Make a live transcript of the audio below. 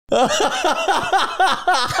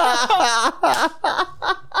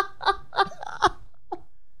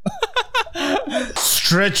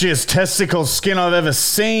Stretchiest testicle skin I've ever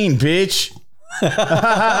seen, bitch.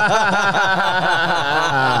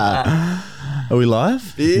 Are we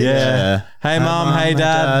live? Yeah. Hey, Mum. Hey,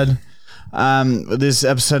 Dad. This is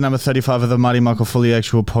episode number 35 of the Mighty Michael Fully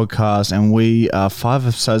Actual podcast, and we are 5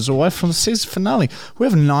 episodes away from the season finale. We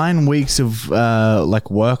have 9 weeks of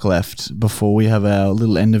work left before we have our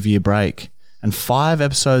little end of year break, and 5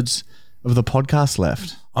 episodes of the podcast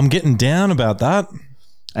left. I'm getting down about that.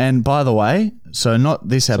 And by the way, so not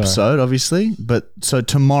this episode, obviously, but so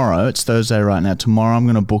tomorrow, it's Thursday right now. Tomorrow I'm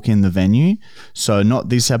going to book in the venue. So not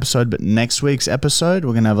this episode, but next week's episode,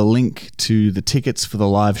 we're going to have a link to the tickets for the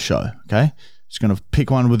live show. Okay. Just going to pick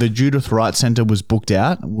one with the Judith Wright Centre was booked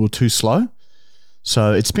out. We were too slow.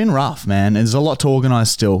 So it's been rough, man. There's a lot to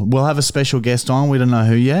organise still. We'll have a special guest on. We don't know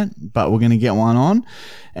who yet, but we're going to get one on.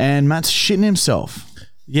 And Matt's shitting himself.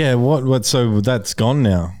 Yeah, what? So that's gone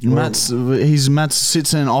now. Matt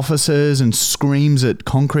sits in offices and screams at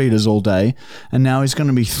concreters all day, and now he's going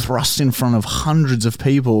to be thrust in front of hundreds of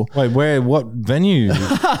people. Wait, where? What venue?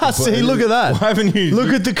 See, look at that. Why haven't you?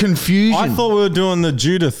 Look at the confusion. I thought we were doing the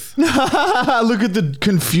Judith. Look at the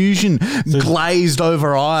confusion, glazed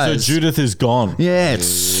over eyes. So Judith is gone. Yeah, it's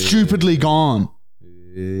stupidly gone.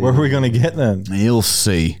 Where are we going to get then? You'll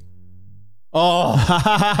see. Oh,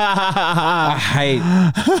 I hate.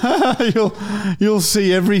 You'll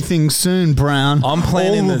see everything soon, Brown. I'm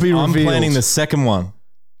planning the second one.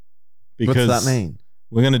 Because what's that mean?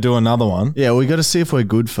 We're going to do another one. Yeah, we got to see if we're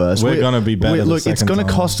good first. We're going to be better. Look, it's going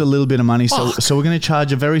to cost a little bit of money, so we're going to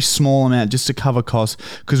charge a very small amount just to cover costs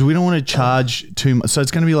because we don't want to charge too much. So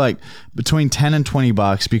it's going to be like between $10 and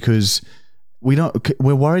 $20 because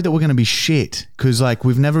we're worried that we're going to be shit because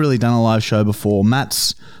we've never really done a live show before.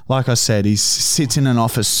 Matt's, like I said, he sits in an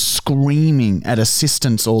office screaming at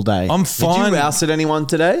assistants all day. I'm fine. Did you rouse at anyone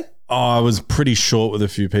today? Oh, I was pretty short with a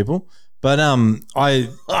few people, but he would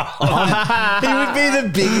be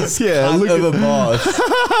the biggest cunt of a boss.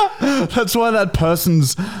 That's why that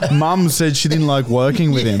person's mum said she didn't like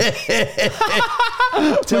working with him. Look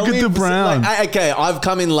at the Brown. Okay, I've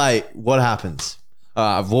come in late. What happens?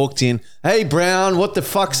 I've walked in. Hey, Brown, what the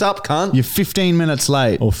fuck's up, cunt? You're 15 minutes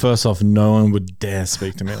late. Well, first off, no one would dare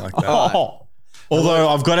speak to me like that. Although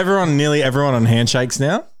I've got nearly everyone on handshakes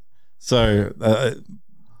now. So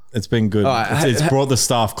it's been good. Right, it's brought the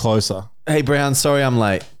staff closer. Hey, Brown, sorry I'm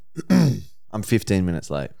late. I'm 15 minutes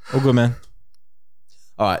late. All good, man.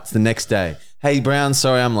 All right, it's the next day. Hey, Brown,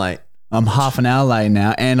 sorry I'm late. I'm half an hour late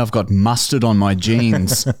now and I've got mustard on my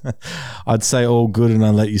jeans. I'd say all good and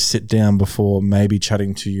I'll let you sit down before maybe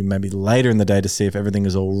chatting to you maybe later in the day to see if everything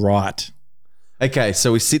is all right. Okay,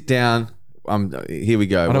 so we sit down. Here we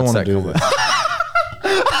go. I don't want to do this.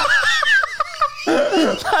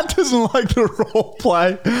 Matt doesn't like the role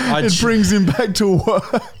play. It brings him back to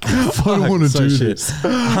work. I don't want to do this.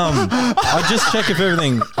 I'd just check if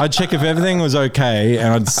everything was okay,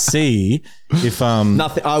 and I'd see if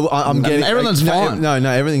nothing. I'm getting everything's fine. No,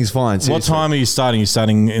 everything's fine. Seriously. What time are you starting? Are you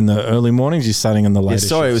starting in the early mornings? You're starting in the later. Yeah,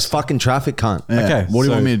 sorry, shifts? it was fucking traffic, cunt. Yeah. Okay, what do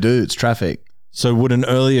you want me to do? It's traffic. So would an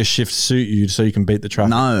earlier shift suit you so you can beat the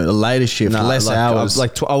traffic? No, a later shift, less hours.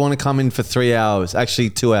 I want to come in for 3 hours. Actually,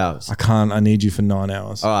 2 hours. I can't. I need you for 9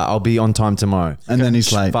 hours. All right, I'll be on time tomorrow. And then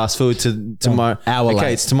he's late. Fast forward to tomorrow. Hour late.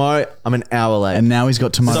 Okay, it's tomorrow. I'm an hour late. And now he's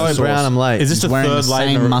got tomato Sorry, sauce. Brown, I'm late. Is this He's the wearing third the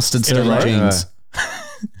late same mustard stain jeans.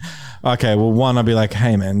 Okay, well, one, I'd be like,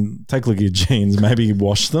 hey, man, take a look at your jeans. Maybe you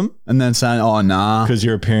wash them. And then saying, oh, nah. Because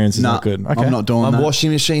your appearance is not good. Okay. I'm not doing that. My washing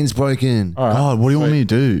machine's broken. All right. God, what do you want me to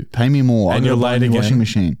do? Pay me more. And you're late again. again. Washing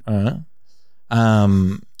machine. All right.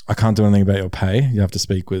 I can't do anything about your pay. You have to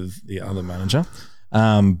speak with the other manager.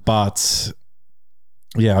 But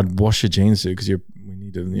yeah, I'd wash your jeans too because we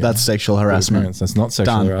need to. That's sexual harassment. That's not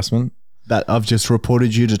sexual harassment. That I've just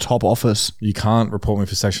reported you to top office. You can't report me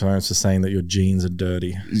for sexual harassment for saying that your jeans are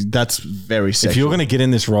dirty. That's very sexual. If you're going to get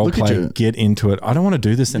in this role play, get into it. I don't want to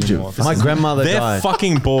do this anymore. My grandmother died. They're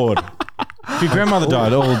fucking bored. If your grandmother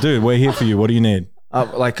died, oh, dude, we're here for you. What do you need? A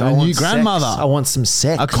new grandmother. I want some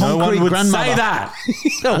sex. A concrete no one would grandmother. say that.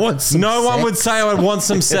 I want some no sex. one would say I want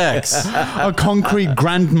some sex. A concrete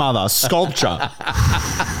grandmother sculpture.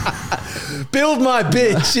 Build my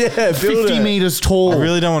bitch. Yeah, 50 meters tall. I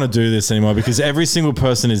really don't want to do this anymore because every single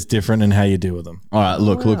person is different in how you deal with them. All right,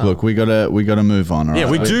 look. We gotta move on. All Yeah,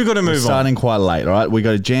 right? we do got to move on. Starting quite late. All right, we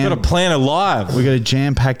got a jam. Got to plan a live. We got a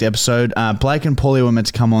jam-packed episode. Blake and Paulie were meant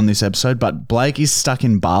to come on this episode, but Blake is stuck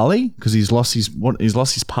in Bali because he's lost his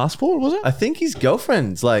passport. Was it? I think his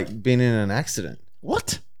girlfriend's been in an accident.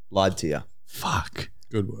 What? Lied to you. Fuck.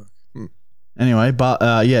 Good work. Anyway,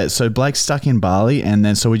 but yeah, so Blake's stuck in Bali, and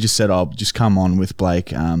then so we just said, "I'll just come on with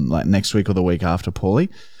Blake, like next week or the week after, Paulie."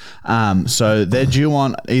 So they're due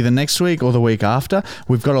on either next week or the week after.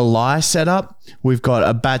 We've got a lie set up. We've got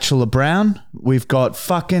a Bachelor Brown. We've got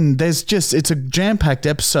fucking. It's a jam-packed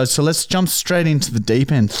episode. So let's jump straight into the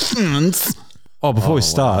deep end. Before we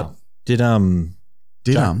start,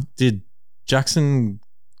 wow. did Jackson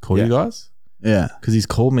call you guys? Yeah, because he's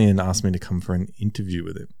called me and asked me to come for an interview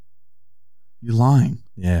with him. You're lying.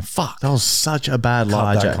 Yeah, fuck. That was such a bad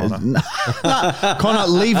lie, that, Jack. Connor. Connor,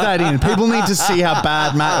 leave that in. People need to see how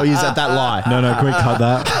bad Matt is at that lie. No, can we cut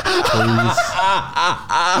that, please?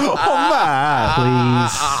 Oh, Matt.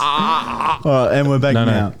 Please. All right, and we're back now.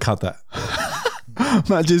 No, cut that.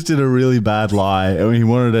 Matt just did a really bad lie, and he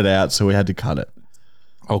wanted it out, so we had to cut it.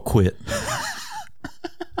 I'll quit.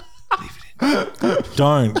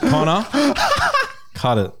 Don't, Connor.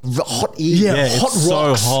 Cut it. Hot Yeah, It's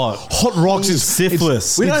so hot. Hot rocks is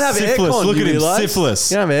syphilis. We don't have syphilis. aircon. Look you at him, realise? syphilis.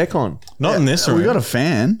 You don't have aircon. Not in this room. We got a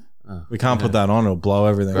fan. We can't put that on; it'll blow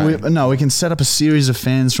everything. No, we can set up a series of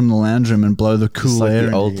fans from the lounge room and blow the cool like air.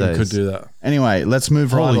 the old in. days. Could do that. Anyway, let's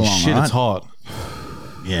move right Holy along. shit, right? it's hot.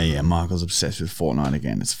 Yeah. Michael's obsessed with Fortnite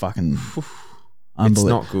again. It's fucking It's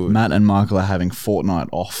unbelievable. not good. Matt and Michael are having Fortnite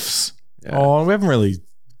offs. Yeah. Oh, we haven't really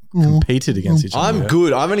competed against each other. I'm yet.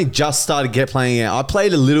 good. I've only just started playing it. I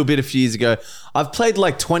played a little bit a few years ago. I've played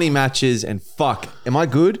like 20 matches and fuck. Am I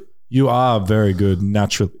good? You are very good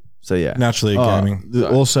naturally. So yeah. Naturally at gaming.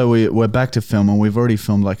 Also, we're back to filming. We've already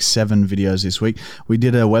filmed like 7 videos this week. We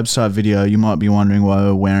did a website video. You might be wondering why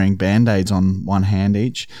we're wearing Band-Aids on one hand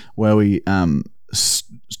each, where we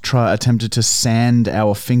attempted to sand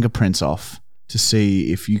our fingerprints off to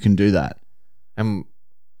see if you can do that. And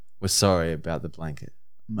we're sorry about the blanket.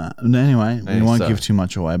 Anyway, we won't so. give too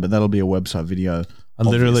much away, but that'll be a website video. I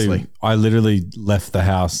literally left the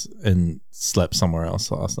house and slept somewhere else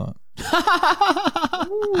last night.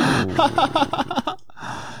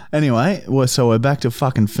 Anyway, so we're back to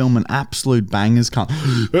fucking filming absolute bangers.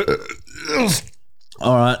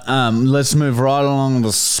 All right, let's move right along to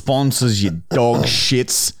the sponsors, you dog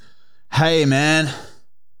shits. Hey, man,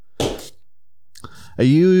 are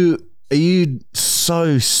you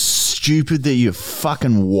so stupid that your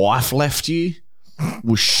fucking wife left you?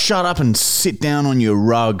 Well, shut up and sit down on your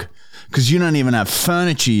rug, because you don't even have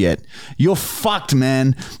furniture yet. You're fucked,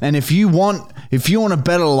 man. And if you want a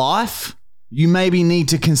better life, you maybe need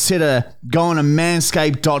to consider going to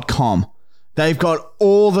manscaped.com. They've got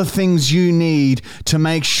all the things you need to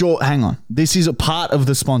make sure. Hang on. This is a part of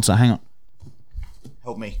the sponsor. Hang on.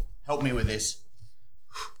 Help me with this.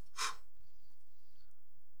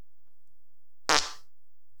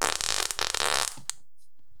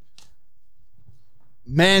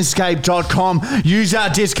 Manscaped.com. Use our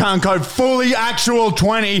discount code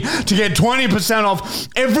FullyActual20 to get 20% off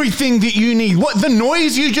everything that you need. What the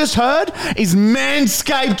noise you just heard is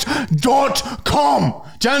Manscaped.com.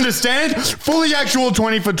 Do you understand?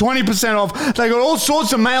 FullyActual20 for 20% off. They got all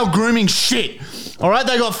sorts of male grooming shit. All right,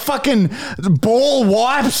 they got fucking ball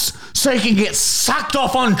wipes so you can get sucked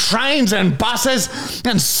off on trains and buses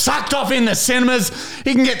and sucked off in the cinemas.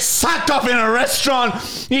 You can get sucked off in a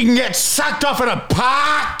restaurant. You can get sucked off at a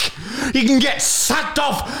park. You can get sucked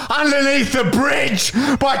off underneath the bridge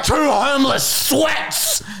by 2 homeless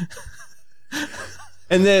sweats.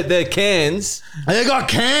 And they're cans. They got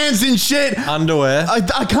cans and shit. Underwear.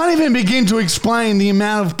 I can't even begin to explain the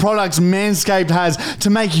amount of products Manscaped has to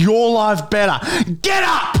make your life better. Get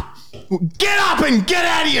up! Get up and get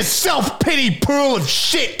out of your self-pity pool of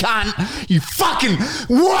shit, cunt. You fucking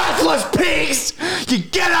worthless pigs. You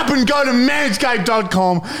get up and go to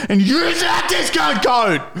manscaped.com and use that discount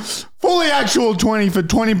code. FullyActual20 for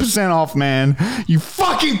 20% off, man. You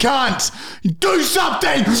fucking cunt. Do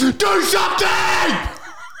something. Do something.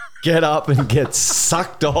 Get up and get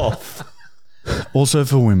sucked off. Also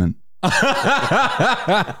for women.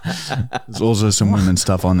 There's also some women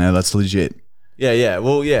stuff on there. That's legit. Yeah.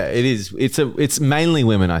 Well, yeah, it is. It's mainly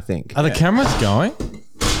women, I think. Are the cameras going?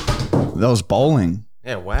 That was bowling.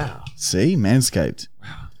 Yeah, wow. See? Manscaped.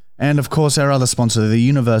 Wow. And of course, our other sponsor, the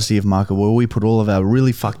University of Market, where we put all of our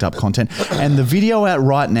really fucked up content. And the video out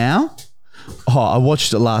right now, I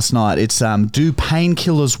watched it last night. It's Do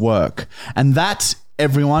Painkillers Work? And that,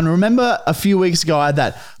 everyone, remember a few weeks ago I had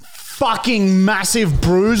that fucking massive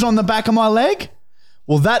bruise on the back of my leg?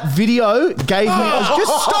 Well, that video gave me...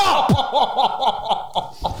 Just stop!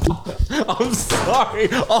 I'm sorry.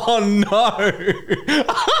 Oh, no.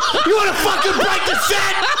 You want to fucking break the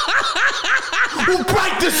set? We'll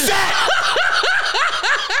break the set!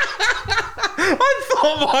 I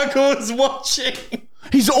thought Michael was watching.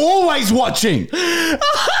 He's always watching.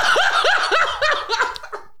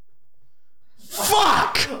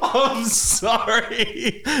 I'm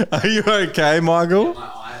sorry. Are you okay, Michael?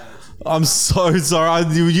 I'm so sorry.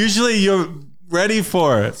 Usually you're ready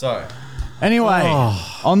for it. Sorry. Anyway,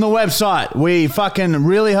 on the website, we fucking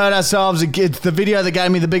really hurt ourselves. It's the video that gave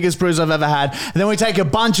me the biggest bruise I've ever had. And then we take a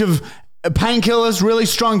bunch of painkillers, really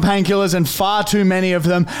strong painkillers, and far too many of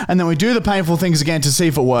them. And then we do the painful things again to see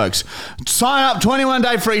if it works. Sign up,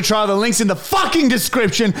 21-day free trial. The link's in the fucking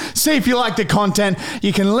description. See if you like the content.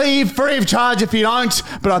 You can leave free of charge if you don't,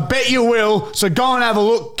 but I bet you will. So go and have a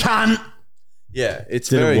look, cunt. Yeah, it's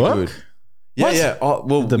Did very it work? good. Yeah, What? yeah. Oh,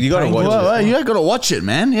 well, you got to watch it. You got to watch it,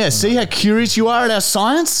 man. Yeah, see how curious you are at our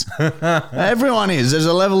science? Everyone is. There's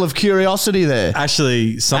a level of curiosity there.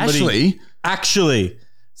 Actually, somebody Ashley,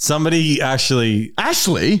 somebody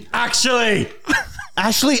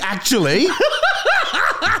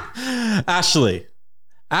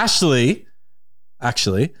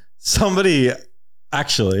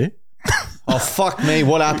Oh, fuck me.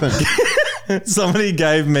 What happened? somebody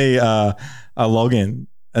gave me a login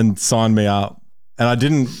and signed me up, and I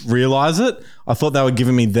didn't realize it. I thought they were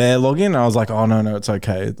giving me their login, and I was like, "Oh no, it's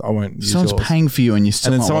okay. I won't use someone's yours." paying for you and you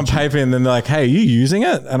still And then not someone watching. paid me, and then they're like, "Hey, are you using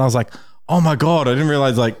it?" And I was like, "Oh my god, I didn't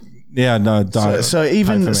realize." Like, yeah, no, don't.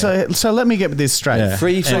 So let me get this straight. Yeah.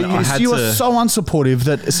 Free So trial. you are so unsupportive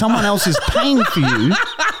that someone else is paying for you,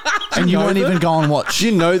 and you won't even go and watch. Do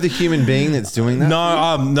you know the human being that's doing that?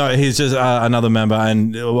 No, he's just another member,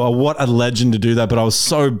 and what a legend to do that. But I was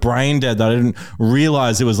so brain dead that I didn't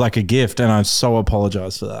realize it was like a gift, and I so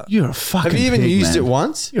apologize for that. You're a fucking. Have you even pig, used man. it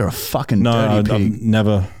once? You're a fucking No, dirty I've pig.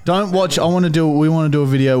 never. Don't watch. We want to do a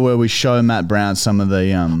video where we show Matt Brown some of the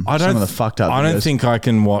some of the fucked up. I don't videos. think I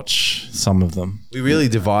can watch some of them. We really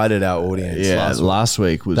divided our audience. Yeah, last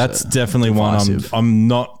week was. That's definitely one divisive. I'm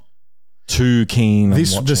not too keen on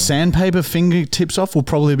This watching. the sandpaper fingertips off will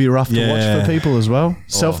probably be rough to watch Yeah. for people as well.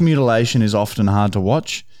 Self mutilation is often hard to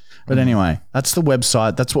watch. But anyway, that's the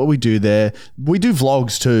website. That's what we do there. We do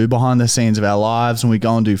vlogs too, behind the scenes of our lives, and we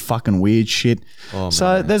go and do fucking weird shit.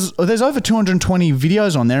 So there's over 220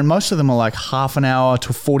 videos on there, and most of them are like half an hour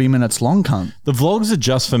to 40 minutes long, cunt. The vlogs are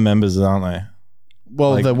just for members, aren't they?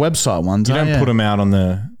 Well, the website ones. You don't put them out on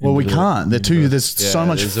the. Well, we can't. They're too. There's so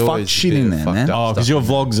much there's fucked always a shit bit in of there, fucked man. up Oh, because your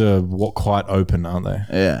vlogs are quite open, aren't they?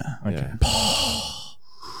 Yeah. Okay.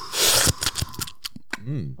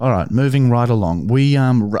 All right, moving right along. We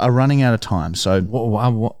are running out of time, so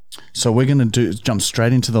What? So we're going to jump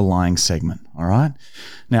straight into the lying segment, all right?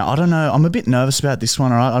 Now, I don't know. I'm a bit nervous about this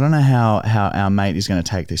one, all right? I don't know how our mate is going to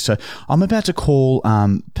take this. So I'm about to call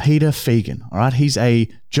Peter Fegan, all right? He's a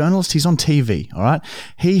journalist. He's on TV, all right?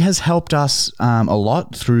 He has helped us a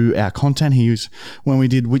lot through our content. When we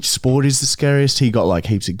did Which Sport is the Scariest, he got like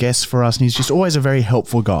heaps of guests for us, and he's just always a very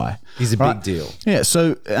helpful guy. He's a big deal. Yeah,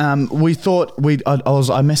 so we thought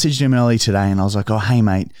I messaged him early today, and I was like, "Oh, hey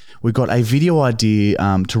mate, we got a video idea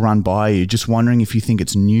to run by you. Just wondering if you think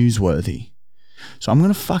it's newsworthy." So I'm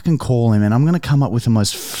gonna fucking call him, and I'm gonna come up with the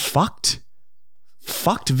most fucked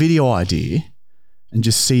video idea, and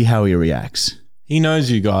just see how he reacts. He knows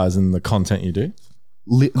you guys and the content you do.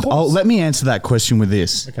 Let me answer that question with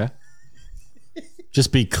this. Okay.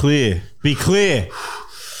 Just be clear. Be clear.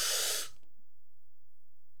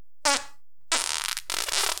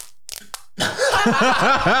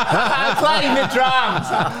 I'm playing the drums.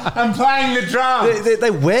 I'm playing the drums.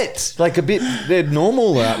 They're wet, like a bit. They're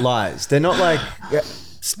normal lies. They're not like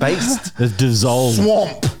spaced. It's dissolved.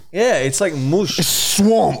 Swamp. Yeah, it's like mush,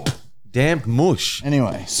 Swamp. damp mush.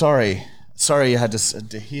 Anyway, sorry you had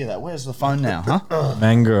to hear that. Where's the phone now, huh?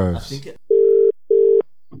 Mangroves.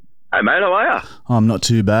 Hey mate, how are ya? I'm not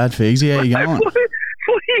too bad, Figsy. How you going?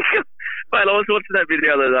 Mate, I was watching that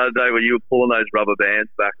video the other day where you were pulling those rubber bands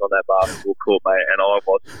back on that basketball court, mate, and I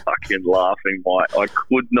was fucking laughing, mate. I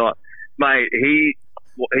could not, mate.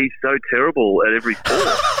 He's so terrible at every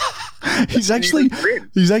sport. He's actually pretty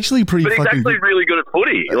But he's fucking actually good. really good at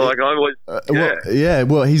footy. Like I was,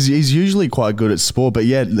 Well, he's usually quite good at sport, but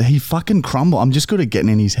yeah, he fucking crumble. I'm just good at getting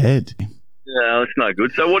in his head. Yeah, that's no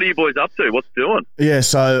good. So what are you boys up to? What's doing? Yeah,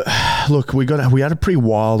 so look, we had a pretty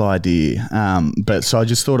wild idea, but so I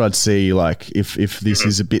just thought I'd see like if this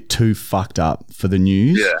is a bit too fucked up for the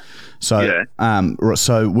news. Yeah. So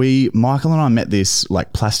so Michael and I met this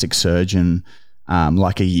like plastic surgeon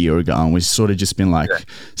like a year ago, and we've sort of just been like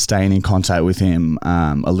staying in contact with him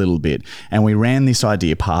a little bit, and we ran this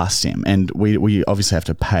idea past him, and we obviously have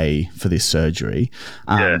to pay for this surgery,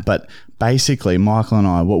 but basically Michael and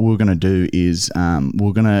I, what we're going to do is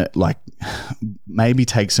we're going to like maybe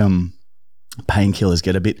take some painkillers,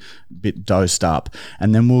 get a bit dosed up,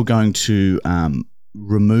 and then we're going to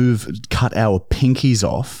cut our pinkies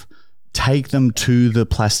off take them to the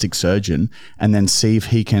plastic surgeon and then see if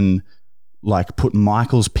he can like put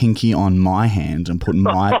Michael's pinky on my hand and put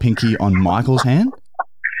my pinky on Michael's hand?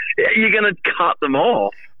 Yeah, you're going to cut them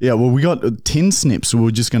off. Yeah, well, we got tin snips. So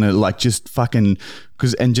we're just going to like just fucking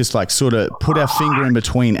and just like sort of put our finger in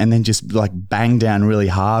between and then just like bang down really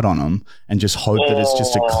hard on them and just hope that it's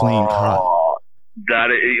just a clean cut.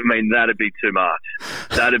 That'd be too much.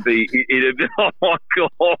 It'd be, oh my God,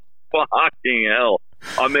 fucking hell.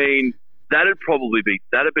 I mean, that'd be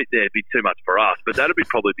too much for us, but that'd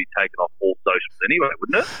probably be taken off all socials anyway,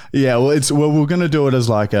 wouldn't it? Yeah, well, we're going to do it as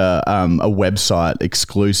like a website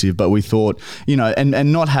exclusive, but we thought, you know,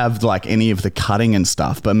 and not have like any of the cutting and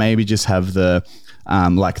stuff, but maybe just have the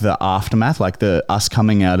like the aftermath, like the us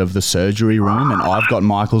coming out of the surgery room, and I've got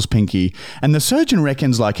Michael's pinky, and the surgeon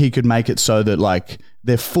reckons like he could make it so that like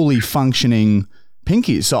they're fully functioning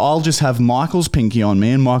pinkies. So I'll just have Michael's pinky on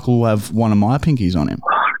me, and Michael will have one of my pinkies on him.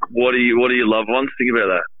 What do your loved ones think about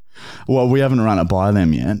that? Well, we haven't run it by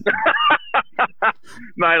them yet.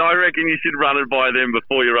 Mate, I reckon you should run it by them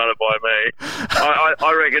before you run it by me.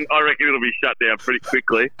 I reckon it'll be shut down pretty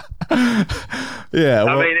quickly. Yeah,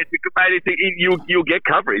 well, I mean, you'll get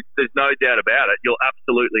coverage. There's no doubt about it. You'll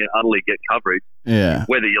absolutely and utterly get coverage. Yeah,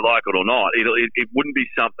 whether you like it or not. It wouldn't be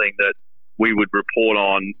something that we would report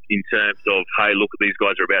on in terms of, hey, look, these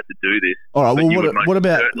guys are about to do this. All right. Well, what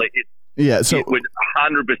about? Yeah, so it would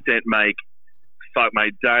 100% make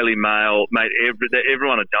Daily Mail, mate,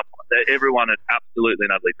 everyone would jump on it. Everyone would absolutely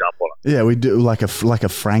and utterly jump on it. Yeah, we do like a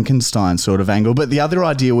Frankenstein sort of angle. But the other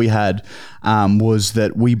idea we had was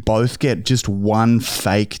that we both get just one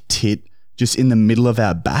fake tit just in the middle of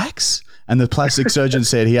our backs. And the plastic surgeon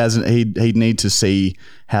said he'd need to see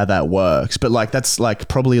how that works. But like that's like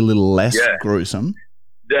probably a little less gruesome.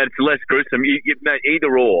 That's less gruesome.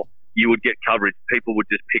 Either or, you would get coverage. People would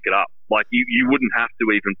just pick it up. Like you wouldn't have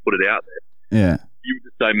to even put it out there. Yeah. You would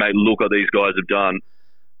just say, mate, look what these guys have done.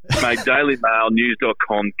 Mate, Daily Mail,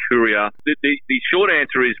 News.com, Courier. The short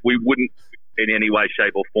answer is we wouldn't in any way,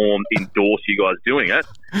 shape or form endorse you guys doing it,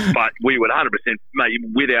 but we would 100%, mate,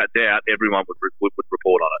 without doubt, everyone would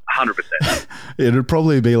report on it, 100%. It'd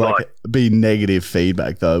probably be be negative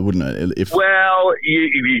feedback though, wouldn't it? Well,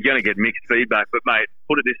 you're going to get mixed feedback, but mate,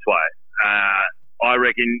 put it this way, I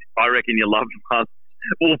reckon your loved ones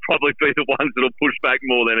will probably be the ones that'll push back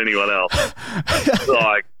more than anyone else.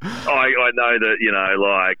 Like, I know that, you know,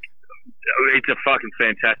 like, it's a fucking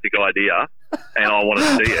fantastic idea, and I want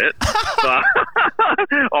to see it. But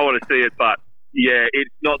But yeah, it's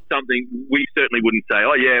not something we certainly wouldn't say.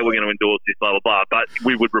 Oh yeah, we're going to endorse this, blah blah blah. But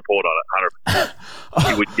we would report on it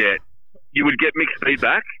 100%. You would get mixed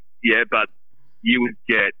feedback, yeah, but you would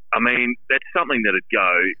get. I mean, that's something that'd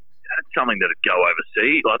go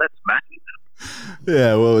overseas. Like that's massive.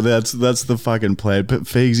 Yeah, well, that's the fucking plan. But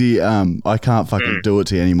Figsy, I can't fucking do it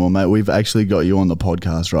to you anymore, mate. We've actually got you on the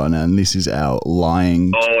podcast right now, and this is our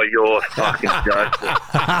lying. Oh, you're fucking joking.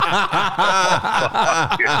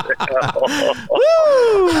 Oh,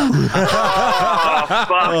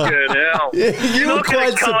 fucking hell. Yeah, you were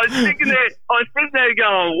quite I was sitting there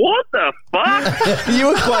going, what the fuck? You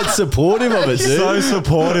were quite supportive of it, dude. So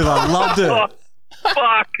supportive. I loved it.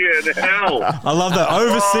 Fucking hell. I love that.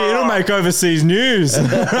 It'll make overseas news.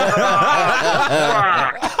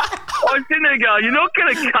 I was sitting there going, you're not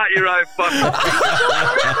going to cut your own fucking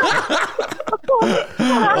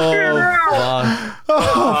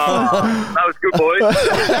that was good, boys. I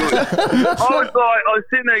was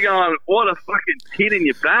sitting there going, what a fucking tit in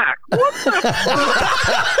your back. What the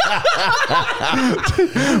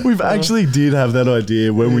fuck? We've actually did have that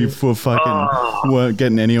idea when we weren't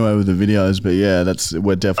getting anywhere with the videos, but yeah,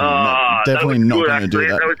 we're definitely not going to do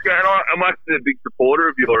that. That was great. I'm actually a big supporter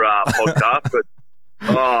of your podcast, but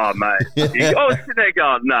oh, mate. I was sitting there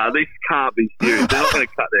going, no, these can't be serious. They're not going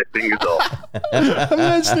to cut their fingers off.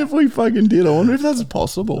 Imagine if we fucking did. I wonder if that's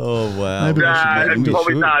possible. Oh, wow. Maybe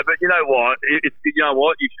probably no, but you know what? You know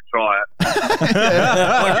what? You should try it.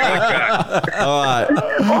 All right.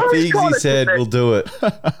 Figsy said we'll do it.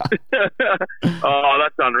 Oh,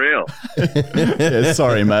 that's unreal. Yeah,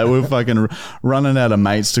 sorry, mate. We're fucking running out of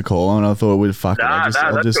mates to call, and I thought we'd fuck it. That's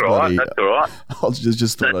all right. That's all right. I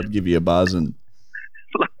just thought I'd give you a buzz and.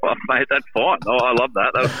 Oh, mate, that's fine. Oh, I love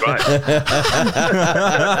that. That was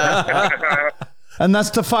great. And that's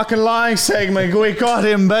the fucking lying segment. We got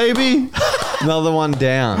him, baby. Another one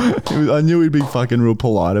down. I knew he'd be fucking real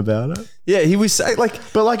polite about it. Yeah, he was saying like,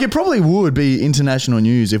 But like, it probably would be international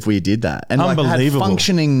news if we did that. And like, Unbelievable.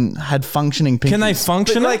 had functioning Pinkies. Can they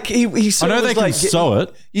function? but like he I sort know of they was can like, sew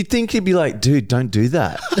it. You'd think he'd be like, dude, don't do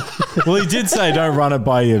that. Well, he did say don't run it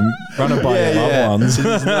by your loved ones. So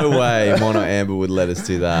there's no way Mon or Amber would let us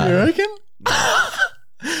do You that. reckon?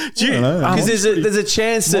 Because there's a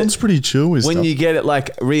chance Mon's that pretty chill with when stuff. you get it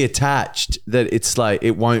like reattached, that it's like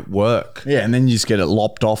it won't work. Yeah, and then you just get it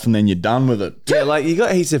lopped off and then you're done with it. Yeah, like you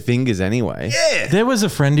got heaps of fingers anyway. There was a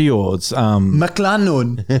friend of yours.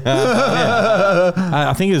 McLaren.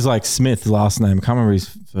 I think it was like Smith, last name. I can't remember his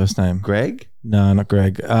first name. Greg? No, not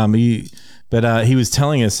Greg. He was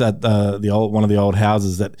telling us at one of the old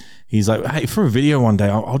houses that he's like, hey, for a video one day,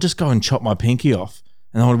 I'll just go and chop my pinky off,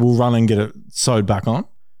 and then we'll run and get it sewed back on.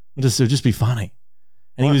 It'll just be funny.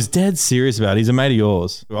 And he was dead serious about it. He's a mate of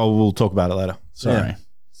yours. We'll talk about it later. Sorry.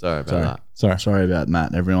 Sorry about Sorry. Sorry about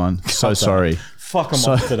Matt, everyone. So sorry. Fuck him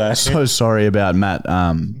off today. So sorry about Matt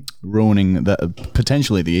ruining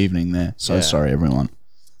potentially the evening there. So sorry, everyone.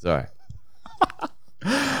 that. Sorry.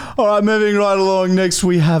 All right, moving right along. Next,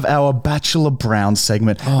 we have our Bachelor Brown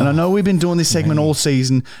segment, and I know we've been doing this segment all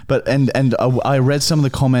season, but I read some of the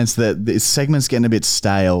comments that this segment's getting a bit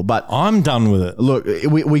stale. But I'm done with it. look,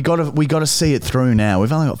 we got to see it through now.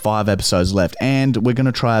 We've only got 5 episodes left, and we're going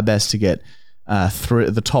to try our best to get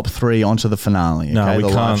the top 3 onto the finale. Okay? No, we the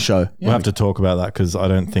can't. live show. We'll have to talk about that because I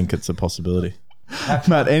don't think it's a possibility.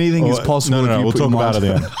 Matt, anything is possible. No. if you We'll put talk your about it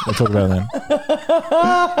mind then. We'll talk about it then.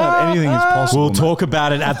 Matt, anything is possible. We'll Matt. talk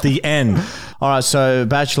about it at the end. All right, so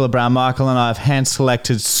Bachelor Brown, Michael and I have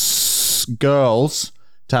hand-selected girls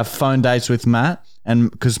to have phone dates with Matt,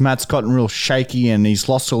 and because Matt's gotten real shaky and he's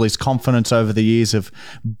lost all his confidence over the years of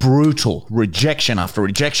brutal rejection after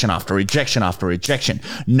rejection after rejection after rejection.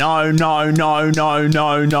 No.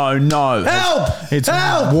 Help! It's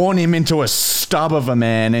worn him into a stub of a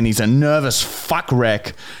man, and he's a nervous fuck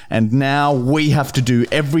wreck, and now we have to do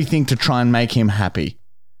everything to try and make him happy.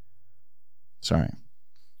 Sorry.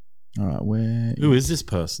 All right, where... Who is this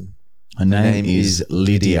person? Her name is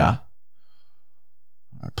Lydia.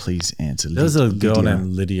 All right, please answer. There was a girl Lydia.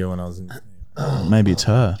 named Lydia when I was in. Maybe it's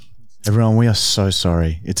her. Everyone, we are so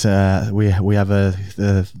sorry. It's we have a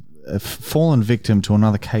fallen victim to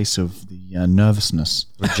another case of the nervousness.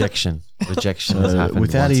 Rejection has happened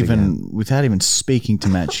Without once even speaking to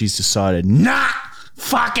Matt, she's decided, nah,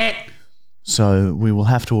 fuck it. So we will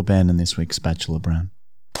have to abandon this week's Bachelor Brown.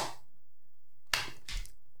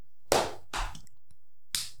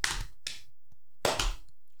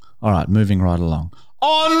 All right, moving right along.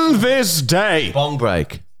 On this day, Bong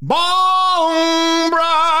break. bong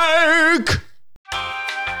break.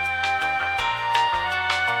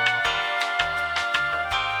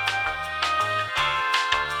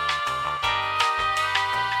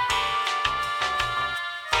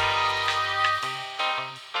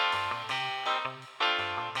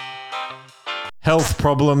 Health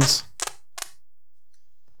problems.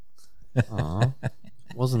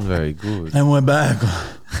 Wasn't very good. And we're back.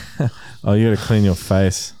 Oh, you got to clean your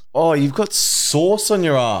face. Oh, you've got sauce on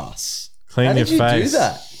your ass. Clean How your did you face. do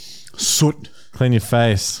that? Soot. Clean your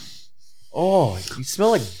face. Oh, you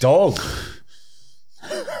smell like dog.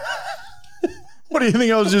 What do you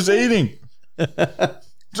think I was just eating?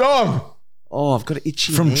 Dog. Oh, I've got an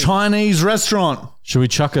itchy From hand. Chinese restaurant. Should we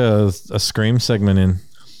chuck a scream segment in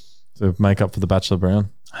to make up for the Bachelor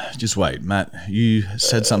Brown? Just wait, Matt. You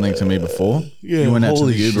said something to me before. You went out to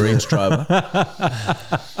the Uber Eats driver.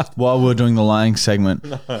 While we were doing the lying segment,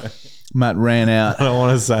 Matt ran out. I don't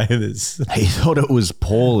want to say this. He thought it was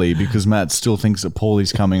Paulie because Matt still thinks that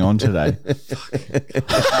Paulie's coming on today.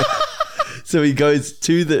 So he goes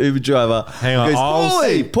to the Uber driver. Hang on. Goes,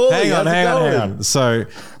 Paulie, hang how's it going?" on. So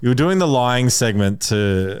you were doing the lying segment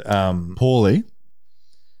to Paulie?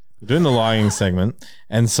 doing the lying segment,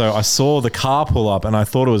 and so I saw the car pull up, and I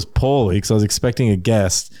thought it was Paulie because I was expecting a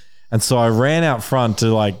guest, and so I ran out front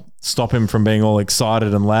to like stop him from being all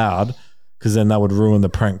excited and loud, because then that would ruin the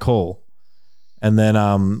prank call. And then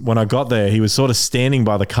when I got there, he was sort of standing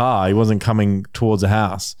by the car; he wasn't coming towards the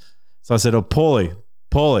house. So I said, "Oh, Paulie,"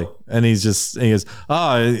 and he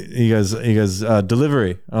goes,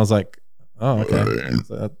 delivery, and I was like, "Oh, okay."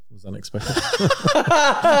 So that was unexpected.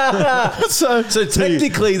 So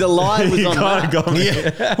Technically, the line was You on kinda that. got me.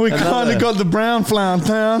 we kind of got the brown flower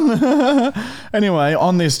town. Anyway,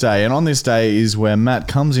 on this day is where Matt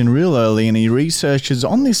comes in real early and he researches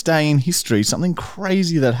on this day in history something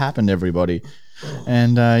crazy that happened, everybody.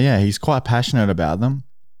 And he's quite passionate about them.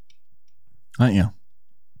 Aren't you?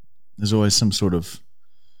 There's always some sort of...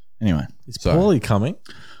 Anyway. Is Paulie coming?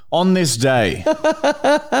 On this day...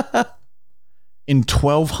 in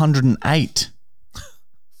 1208.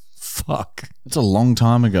 Fuck. That's a long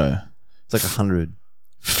time ago. It's like 100.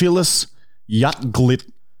 Phyllis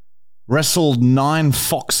Yutglit wrestled 9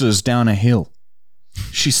 foxes down a hill.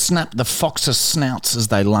 She snapped the foxes' snouts as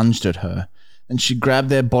they lunged at her, and she grabbed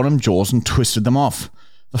their bottom jaws and twisted them off.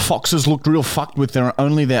 The foxes looked real fucked with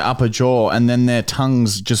only their upper jaw and then their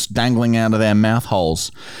tongues just dangling out of their mouth holes.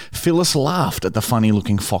 Phyllis laughed at the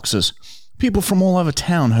funny-looking foxes. People from all over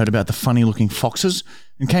town heard about the funny-looking foxes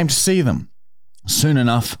and came to see them. Soon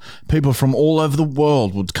enough, people from all over the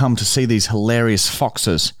world would come to see these hilarious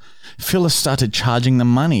foxes. Phyllis started charging them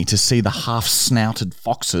money to see the half-snouted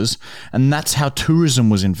foxes, and that's how tourism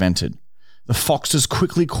was invented. The foxes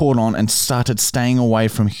quickly caught on and started staying away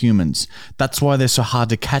from humans. That's why they're so hard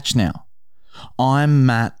to catch now. I'm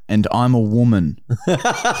Matt, and I'm a woman. All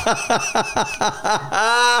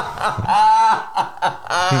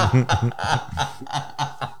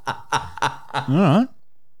right.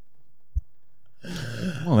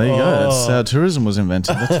 Well, there you go. That's how tourism was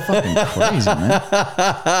invented. That's fucking crazy, man.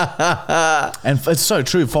 And it's so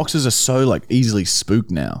true. Foxes are so like easily spooked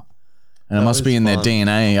now. And it must be in their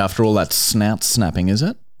DNA after all that snout snapping, is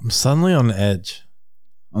it? I'm suddenly on edge.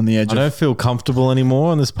 On the edge I don't feel comfortable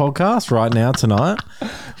anymore on this podcast right now tonight.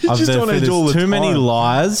 just on edge all the too many time.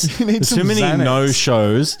 lies. You need There's some too many Xanax.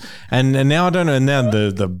 no-shows. And now I don't know. And now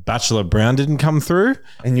the Bachelor Brown didn't come through.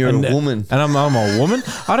 And you're a woman. And I'm a woman.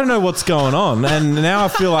 I don't know what's going on. And now I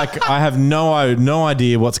feel like I have no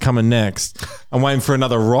idea what's coming next. I'm waiting for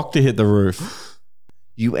another rock to hit the roof.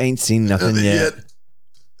 You ain't seen nothing yet.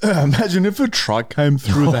 Imagine if a truck came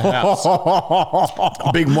through the house.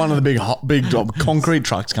 One of the big concrete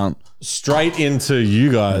trucks can't. Straight into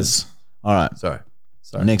you guys. All right. Sorry.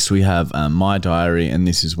 Next we have my diary, and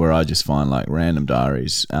this is where I just find like random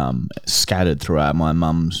diaries scattered throughout my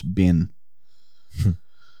mum's bin.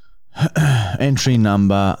 Entry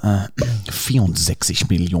number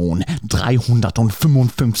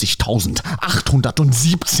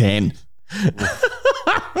 64.355.817.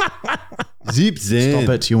 17. Stop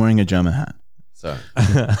it, you're wearing a German hat. Sorry.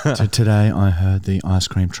 So today I heard the ice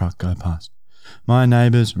cream truck go past. My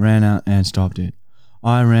neighbours ran out and stopped it.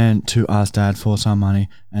 I ran to ask Dad for some money,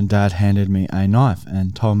 and Dad handed me a knife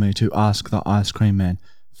and told me to ask the ice cream man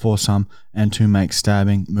for some and to make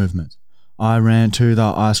stabbing movements. I ran to the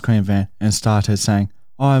ice cream van and started saying,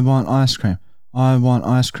 I want ice cream,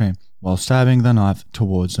 while stabbing the knife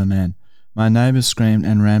towards the man. My neighbours screamed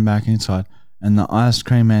and ran back inside, and the ice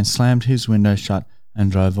cream man slammed his window shut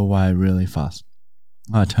and drove away really fast.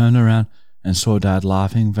 I turned around and saw Dad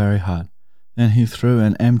laughing very hard. Then he threw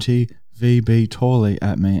an empty VB Torley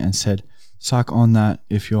at me and said, suck on that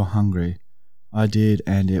if you're hungry. I did,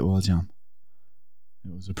 and it was yum.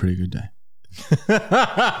 It was a pretty good day.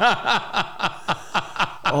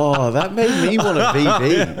 Oh, that made me want a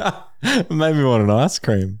VB. It made me want an ice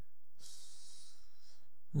cream.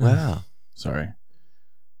 Wow. Sorry.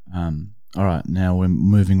 All right, now we're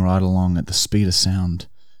moving right along at the speed of sound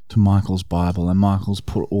to Michael's Bible, and Michael's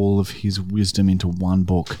put all of his wisdom into one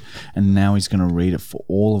book, and now he's going to read it for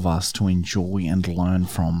all of us to enjoy and learn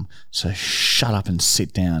from. So shut up and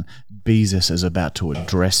sit down. Beezus is about to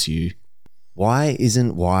address you. Why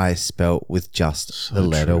isn't Y spelt with just the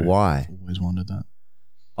letter true. Y? Always wondered that.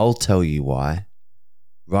 I'll tell you why.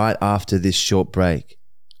 Right after this short break.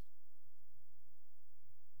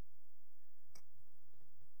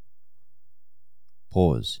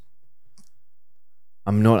 Pause.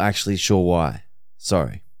 I'm not actually sure why.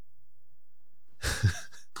 Sorry.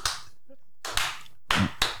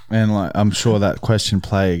 And like, I'm sure that question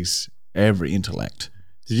plagues every intellect.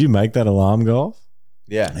 Did you make that alarm go off?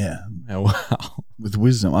 Yeah. Yeah. Oh, wow. With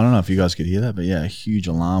wisdom. I don't know if you guys could hear that, but yeah, a huge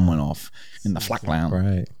alarm went off in the flak lounge.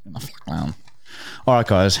 Right. In the flak lounge. All right,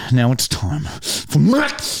 guys. Now it's time for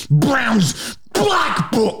Matt Brown's Black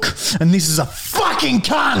Book. And this is a fucking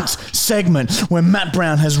cunt segment where Matt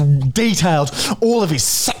Brown has detailed all of his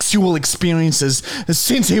sexual experiences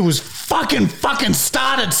since he was fucking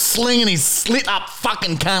started slinging his slit up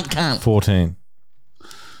fucking cunt. 14.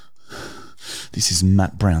 This is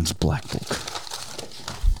Matt Brown's Black Book.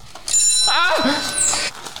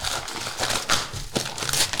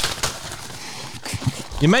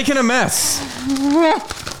 You're making a mess.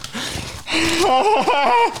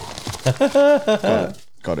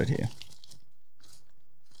 Got it here.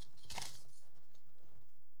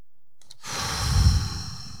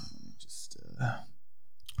 Just hang on.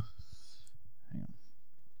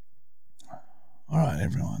 All right,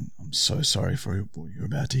 everyone. I'm so sorry for what you're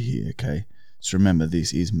about to hear. Okay, so remember,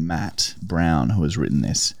 this is Matt Brown who has written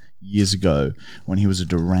this years ago when he was a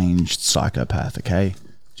deranged psychopath. Okay,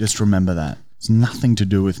 just remember that. It's nothing to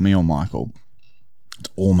do with me or Michael. It's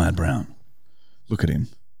all Mad Brown. Look at him.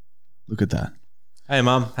 Look at that. Hey,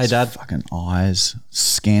 Mum. Hey, Dad. Fucking eyes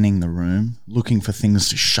scanning the room, looking for things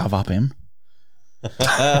to shove up him.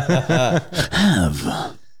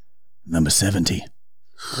 Have number 70.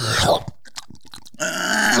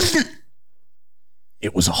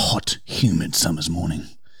 It was a hot, humid summer's morning,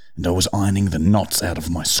 and I was ironing the knots out of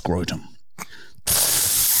my scrotum.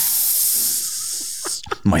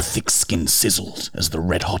 My thick skin sizzled as the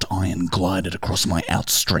red-hot iron glided across my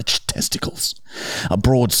outstretched testicles. A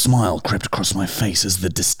broad smile crept across my face as the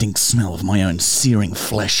distinct smell of my own searing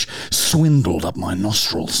flesh swindled up my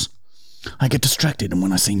nostrils. I get distracted, and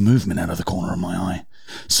when I see movement out of the corner of my eye,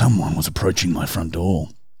 someone was approaching my front door.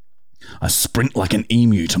 I sprint like an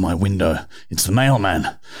emu to my window. It's the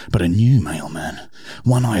mailman, but a new mailman,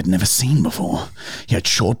 one I had never seen before. He had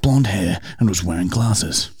short blonde hair and was wearing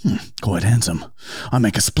glasses. Quite handsome. I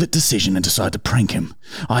make a split decision and decide to prank him.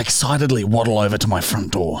 I excitedly waddle over to my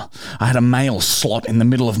front door. I had a mail slot in the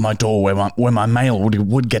middle of my door where my mail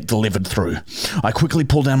would get delivered through. I quickly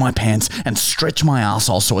pull down my pants and stretch my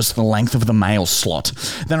arsehole so as the length of the mail slot.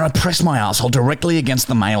 Then I press my arsehole directly against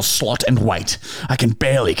the mail slot and wait. I can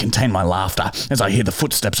barely contain my laughter as I hear the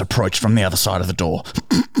footsteps approach from the other side of the door.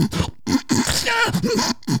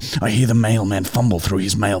 I hear the mailman fumble through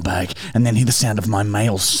his mailbag and then hear the sound of my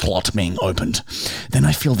mail slot being opened. Then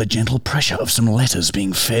I feel the gentle pressure of some letters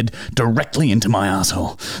being fed directly into my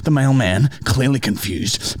asshole. The mailman, clearly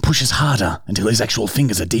confused, pushes harder until his actual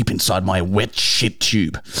fingers are deep inside my wet shit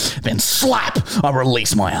tube. Then slap! I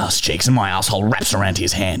release my ass cheeks and my asshole wraps around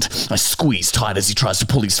his hand. I squeeze tight as he tries to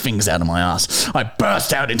pull his fingers out of my ass. I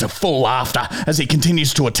burst out into full laughter as he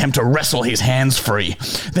continues to attempt to wrestle his hands free.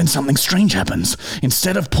 Then something strange happens.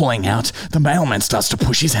 Instead of pulling out, the mailman starts to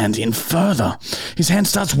push his hand in further. His hand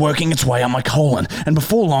starts working its way up my colon, and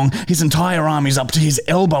before long, his entire arm is up to his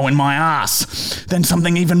elbow in my ass. Then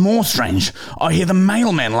something even more strange. I hear the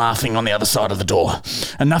mailman laughing on the other side of the door.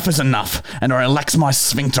 Enough is enough, and I relax my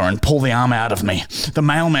sphincter and pull the arm out of me. The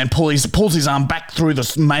mailman pulls his arm back through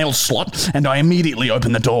the mail slot, and I immediately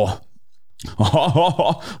open the door.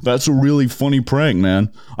 That's a really funny prank,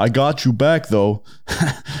 man. I got you back, though.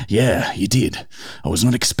 Yeah, you did. I was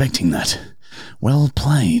not expecting that. Well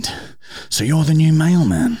played. So you're the new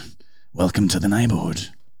mailman. Welcome to the neighborhood.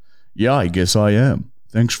 Yeah, I guess I am.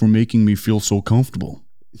 Thanks for making me feel so comfortable.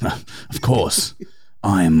 Of course.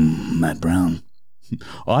 I'm Matt Brown.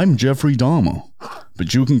 I'm Jeffrey Dahmer,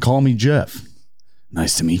 but you can call me Jeff.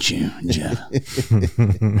 Nice to meet you, Jeff.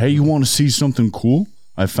 Hey, you want to see something cool?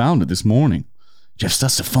 I found it this morning. Jeff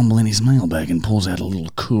starts to fumble in his mailbag and pulls out a little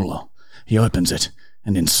cooler. He opens it,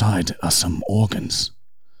 and inside are some organs.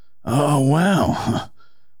 Oh, wow.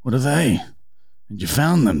 What are they? And you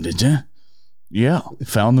found them, did you? Yeah,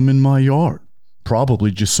 found them in my yard.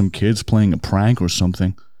 Probably just some kids playing a prank or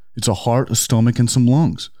something. It's a heart, a stomach, and some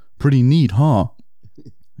lungs. Pretty neat, huh?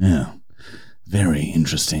 Yeah, very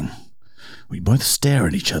interesting. We both stare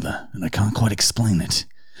at each other, and I can't quite explain it,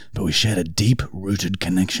 but we shared a deep-rooted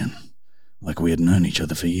connection, like we had known each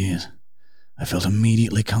other for years. I felt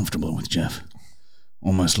immediately comfortable with Jeff,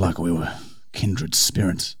 almost like we were kindred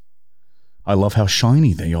spirits. I love how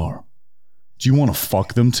shiny they are. Do you want to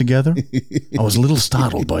fuck them together? I was a little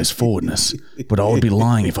startled by his forwardness, but I would be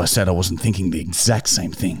lying if I said I wasn't thinking the exact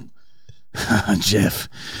same thing. Jeff,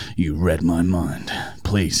 you read my mind.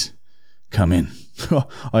 Please, come in.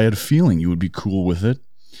 I had a feeling you would be cool with it.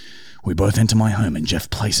 We both enter my home and Jeff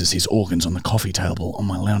places his organs on the coffee table on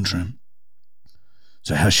my lounge room.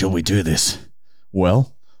 So how shall we do this?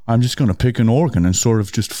 Well, I'm just going to pick an organ and sort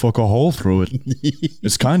of just fuck a hole through it.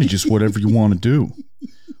 It's kind of just whatever you want to do.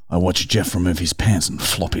 I watch Jeff remove his pants and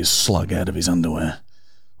flop his slug out of his underwear.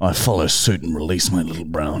 I follow suit and release my little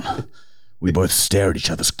Brown. We both stare at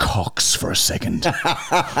each other's cocks for a second.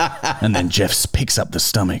 And then Jeff picks up the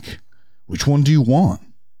stomach. Which one do you want?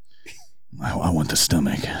 I want the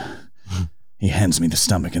stomach. He hands me the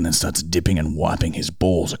stomach and then starts dipping and wiping his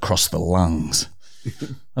balls across the lungs.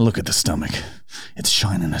 I look at the stomach. Its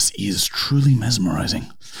shininess is truly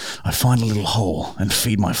mesmerizing. I find a little hole and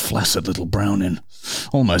feed my flaccid little Brown in.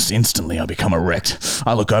 Almost instantly I become erect.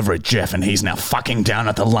 I look over at Jeff and he's now fucking down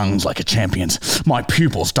at the lungs like a champion's. My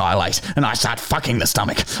pupils dilate and I start fucking the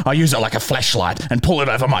stomach. I use it like a fleshlight and pull it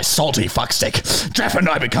over my salty fuckstick. Jeff and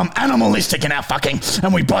I become animalistic in our fucking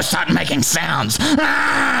and we both start making sounds.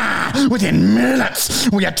 Ah! Within minutes,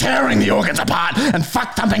 we are tearing the organs apart and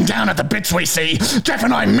fuck thumping down at the bits we see. Jeff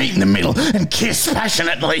and I meet in the middle and kiss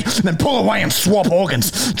passionately, then pull away and swap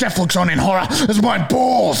organs. Jeff looks on in horror as my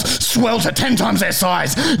balls swell to 10 times their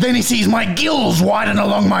size. Then he sees my gills widen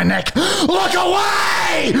along my neck. Look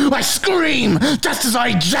away! I scream just as I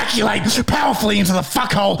ejaculate powerfully into the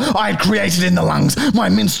fuckhole I had created in the lungs. My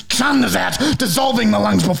mince thunders out, dissolving the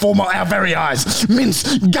lungs before our very eyes.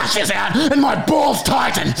 Mince gushes out and my balls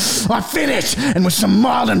tighten. I finish, and with some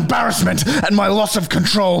mild embarrassment at my loss of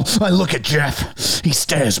control, I look at Jeff. He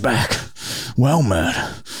stares back. Well, Matt,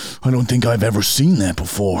 I don't think I've ever seen that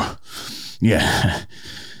before. Yeah,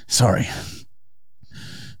 sorry.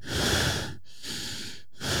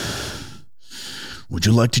 Would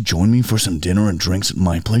you like to join me for some dinner and drinks at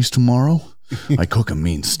my place tomorrow? I cook a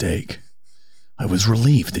mean steak. I was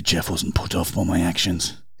relieved that Jeff wasn't put off by my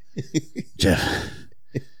actions. Jeff,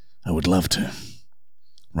 I would love to.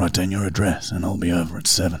 Write down your address and I'll be over at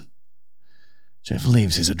 7. Jeff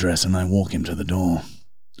leaves his address and I walk him to the door.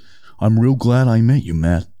 I'm real glad I met you,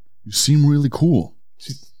 Matt. You seem really cool.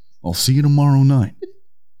 I'll see you tomorrow night.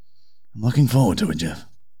 I'm looking forward to it, Jeff.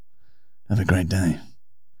 Have a great day.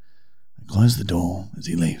 I close the door as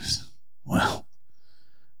he leaves. Well,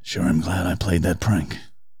 sure am glad I played that prank.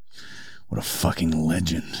 What a fucking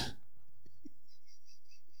legend.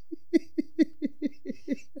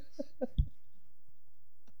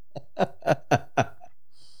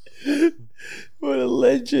 What a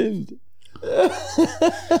legend.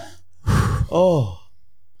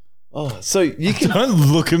 So you can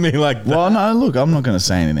Don't look at me like that. Well, no, look, I'm not going to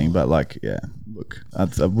say anything, but like, yeah, look,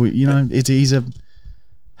 you know, he's a.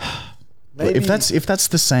 Maybe. If that's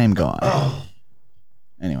the same guy.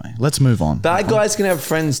 Anyway, let's move on. Bad guys can have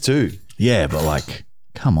friends too. Yeah, but like,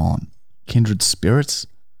 come on, kindred spirits.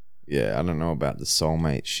 Yeah, I don't know about the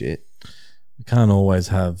soulmate shit. We can't always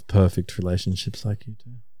have perfect relationships like you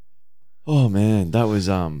do. Oh man, that was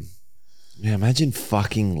yeah, imagine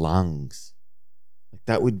fucking lungs. Like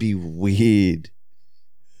that would be weird.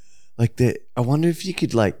 Like that, I wonder if you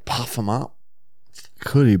could like puff them up.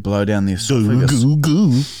 Could he blow down the esophagus?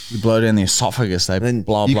 You blow down the esophagus, they Then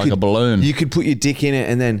blow up you like could- a balloon. You could put your dick in it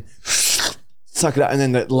and then suck it up, and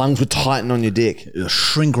then the lungs would tighten on your dick. It'll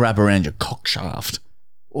shrink wrap around your cock shaft.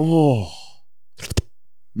 Oh,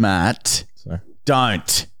 Matt, Sorry.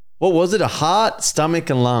 don't. what was it? A heart, stomach,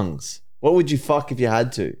 and lungs. What would you fuck if you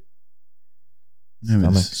had to?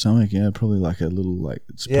 Maybe stomach, yeah, probably like a little, like,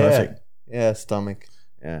 it's perfect. Yeah, stomach.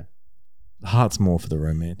 Yeah. The heart's more for the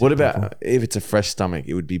romantic. What about if it's a fresh stomach?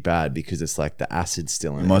 It would be bad because it's like the acid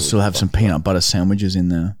still in You it. might It still would have some fuck up. peanut butter sandwiches in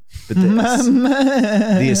there. But the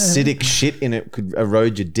acidic shit in it could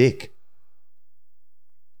erode your dick.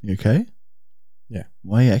 You okay? Yeah.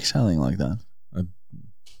 Why are you exhaling like that?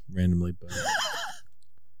 randomly burn?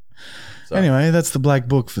 So, Anyway, that's the black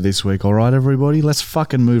book for this week, all right, everybody? Let's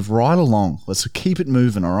fucking move right along. Let's keep it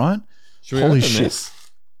moving, all right? should we Holy open shit. this?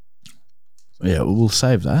 Yeah, we'll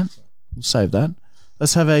save that. We'll save that.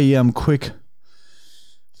 Let's have a quick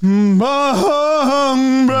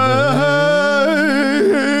bong break.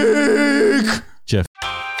 Jeff.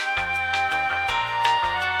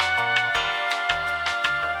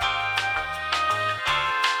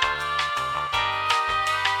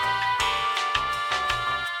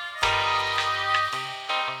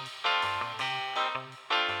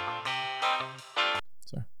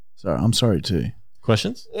 Sorry, I'm sorry too.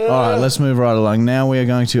 Questions? All right, let's move right along. Now we are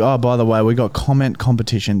going to. Oh, by the way, we got comment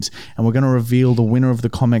competitions, and we're going to reveal the winner of the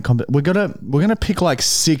comment. We're gonna pick like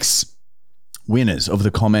 6 winners of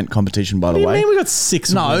the comment competition. By the What do you way, mean we got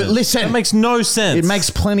 6 No, winners? listen. That makes no sense. it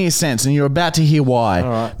makes plenty of sense, and you're about to hear why.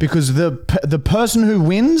 right. Because the person who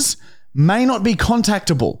wins may not be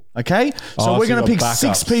contactable. Okay, so Oh, we're so going to you pick got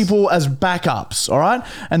 6 backups. people as backups. All right,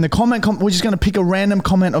 and the we're just going to pick a random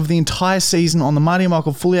comment of the entire season on the Marty and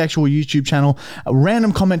Michael Fully Actual YouTube channel. A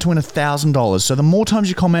random comment to win $1,000. So the more times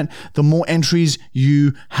you comment, the more entries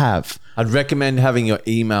you have. I'd recommend having your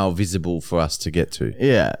email visible for us to get to.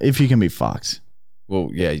 Yeah, if you can be fucked. Well,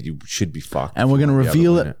 yeah, you should be fucked. And we're going to Be able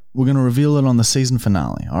reveal win it. We're going to reveal it on the season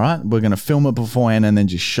finale. All right. We're going to film it beforehand and then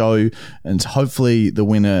just show, and hopefully the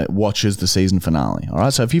winner watches the season finale. All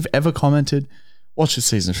right. So if you've ever commented, watch the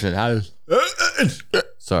season finale.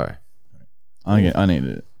 Sorry. I need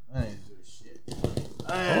it.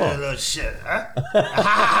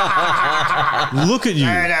 Look at you.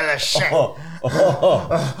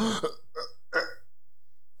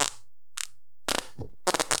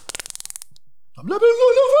 I'm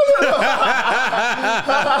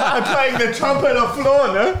playing the trumpet of floor,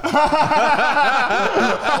 no?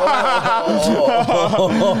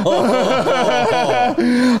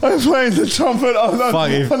 I'm playing the trumpet on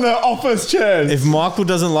the office chair. If Michael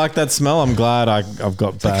doesn't like that smell, I'm glad I've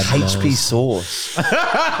got bad HP nose. sauce.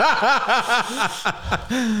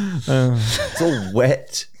 It's all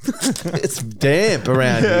wet. It's damp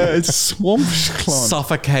around here. It's swamp clon.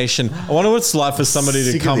 Suffocation. I wonder what it's like for somebody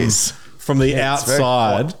to Sick of come this. from the It's very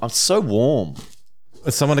outside. hot. I'm so warm.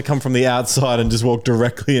 Someone to come from the outside and just walk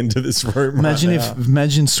directly into this room.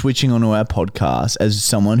 Imagine switching onto our podcast as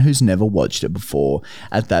someone who's never watched it before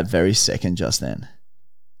at that very second just then.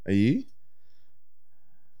 Are you?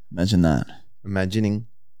 Imagine that. Imagining.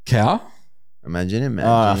 Cow? Imagining.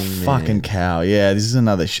 Ah, man. fucking cow. Yeah, this is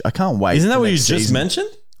another I can't wait. Isn't that for what you next just season. mentioned?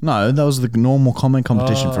 No, that was the normal comment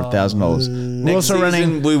competition for $1,000. We're Next also season,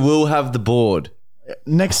 running we will have the board.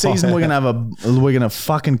 next season. We're gonna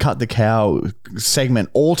fucking cut the cow segment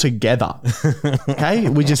altogether. Okay,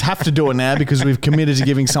 we just have to do it now because we've committed to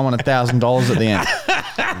giving someone $1,000 at the end.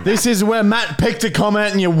 This is where Matt picked a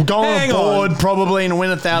comment and you go on Hang a board on. probably and win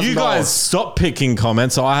 $1,000. You guys stopped picking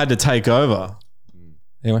comments, so I had to take over.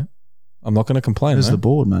 Anyway, I'm not going to complain. There's though. the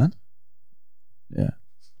board, man. Yeah,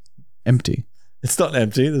 empty. It's not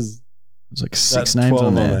empty. There's like 6 That names 12 on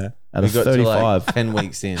on there there. out We of got 35. to like 10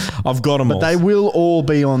 weeks in. I've got them all. But they will all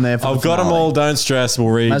be on there for I've the got them finale. all. Don't stress. We'll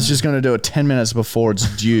read. Matt's just going to do it 10 minutes before it's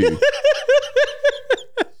due.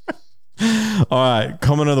 All right.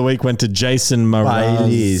 Comment of the week went to Jason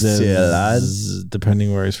Mraz,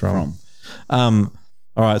 depending where he's from. All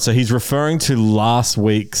right. So he's referring to last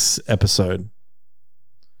week's episode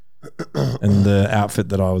and the outfit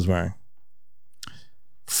that I was wearing.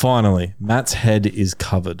 Finally, Matt's head is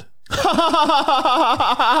covered.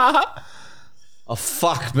 Oh,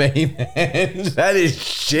 fuck me, man. That is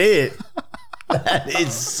shit. That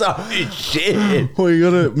is so shit. We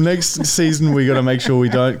gotta next season. We gotta make sure we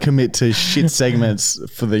don't commit to shit segments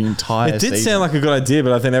for the entire. It did season. sound like a good idea,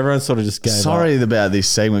 but I think everyone sort of just gave up. Sorry about this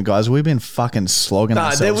segment, guys. We've been fucking slogging Nah,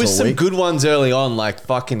 ourselves there was all some week. good ones early on, like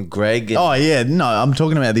fucking Greg. And Oh yeah, no, I'm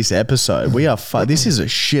talking about this episode. We are. This is a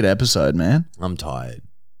shit episode, man. I'm tired.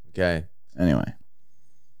 Okay. Anyway,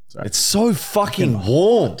 It's so fucking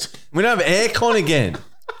warm. We don't have aircon again.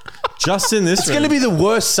 Just in this It's room. going to be the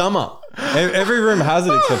worst summer. Every room has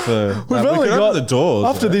it except for... we've we only could got open the doors.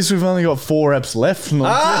 After this, we've only got 4 eps left.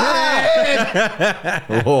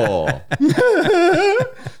 Oh.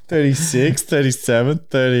 36, 37,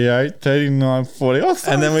 38, 39, 40. Oh,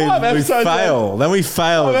 And then we fail. Then we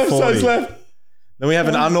fail at 40. Episodes left. Then we have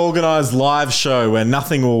an unorganized live show where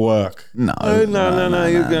nothing will work. No, No.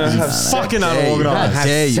 You're going to have Fucking unorganized. How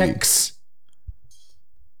dare you. sex.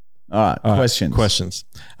 All right, All right, questions. Questions.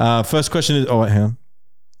 First question is... Oh, wait, hang on.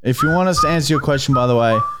 If you want us to answer your question, by the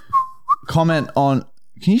way, comment on...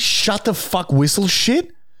 Can you shut the fuck whistle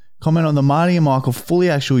shit? Comment on the Marty and Michael Fully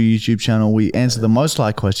Actual YouTube channel. We answer the most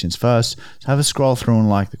liked questions first. So have a scroll through and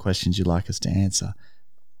like the questions you'd like us to answer.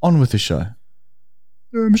 On with the show.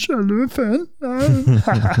 I'm a fan.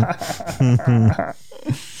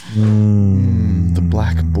 The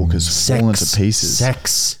black book has fallen to pieces.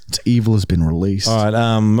 Sex. Its evil has been released. All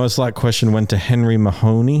right. Most liked question went to Henry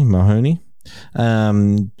Mahoney.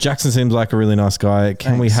 Jackson seems like a really nice guy.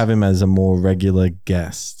 Can we Thanks. have him as a more regular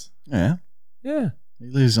guest? Yeah. Yeah. He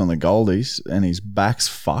lives on the Goldies and his back's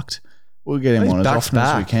fucked. We'll get him His on as back's often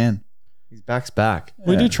as we back. can. His back's back.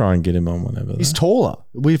 We do try and get him on whenever. He's though. taller.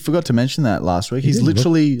 We forgot to mention that last week. He's did look-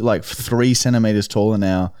 literally like 3 centimeters taller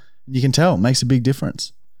now. You can tell it makes a big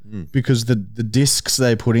difference because the discs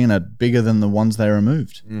they put in are bigger than the ones they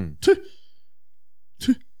removed.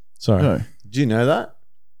 Sorry. So, Do you know that?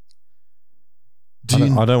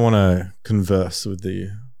 I don't want to converse with the...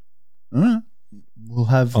 all right. We'll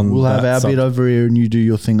have On our that bit over here and you do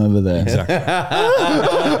your thing over there. Exactly.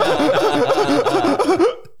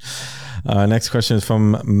 Next question is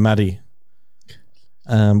from Maddie.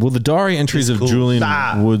 Will the diary entries of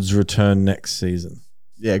Julian Woods return next season?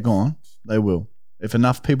 Yeah, go on. They will. If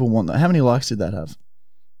enough people want that. How many likes did that have?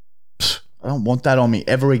 Pfft, I don't want that on me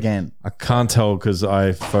ever again. I can't tell because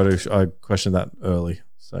I questioned that early.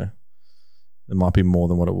 So it might be more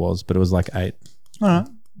than what it was, but it was like 8. All right.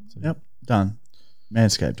 Yep. Done.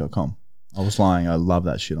 Manscaped.com. I was lying. I love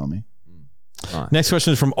that shit on me. Next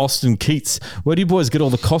question is from Austin Keats. Where do you boys get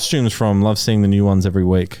all the costumes from? Love seeing the new ones every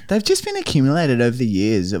week. They've just been accumulated over the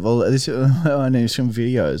years of all this. I know some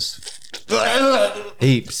videos.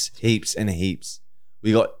 Heaps and heaps.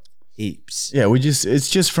 We got Heaps. Yeah, it's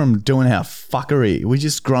just from doing our fuckery. We're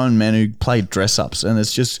just grown men who play dress ups, and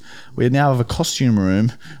it's just we now have a costume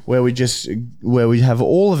room where we have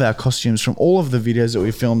all of our costumes from all of the videos that we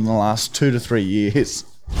filmed in the last 2 to 3 years.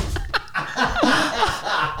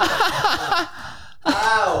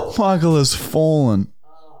 Ow. Michael has fallen.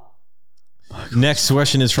 Next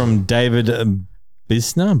question is from David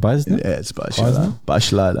Bisner. Yeah, it's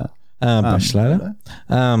Bachelada.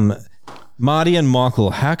 Marty and Michael,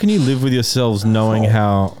 how can you live with yourselves knowing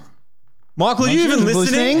how... Michael, are you even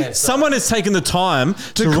listening? Someone has taken the time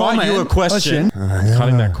to write you a question. I'm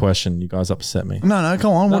cutting that question. You guys upset me. No,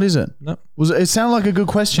 come on. What is it? No. It sounded like a good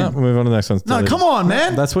question. No, we'll move on to the next one. No, come on,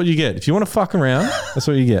 man. That's what you get. If you want to fuck around, that's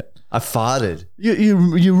what you get. I farted.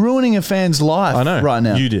 You're ruining a fan's life right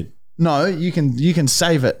now. You did. No, you can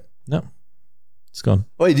save it. No. It's gone.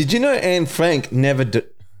 Wait, did you know Anne Frank never did...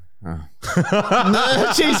 No,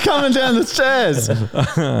 she's coming down the stairs.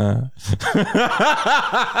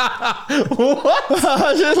 What?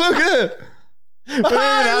 Just look at it.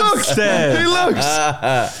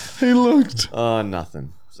 He looked. Oh,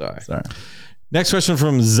 nothing. Sorry. Next question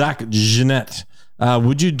from Zach Jeanette.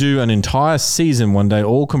 Would you do an entire season one day,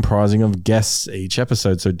 all comprising of guests each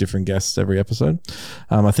episode? So different guests every episode.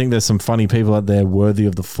 I think there's some funny people out there worthy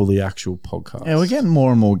of the fully actual podcast. Yeah, we're getting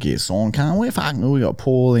more and more guests on, can't we? We got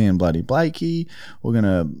Paulie and bloody Blakey. We'll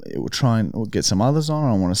try and we'll get some others on.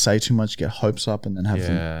 I don't want to say too much, get hopes up, and then have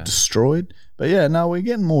them destroyed. But yeah, no, we're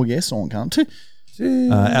getting more guests on, can't we?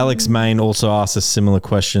 Alex Main also asked a similar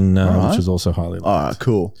question, which was also highly liked. All right,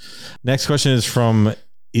 cool. Next question is from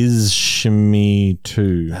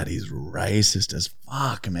Izshimi2. That is racist as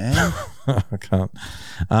fuck, man. I can't.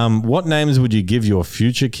 What names would you give your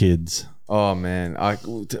future kids? Oh, man. A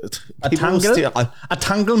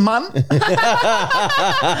Tungleman?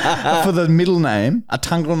 For the middle name, a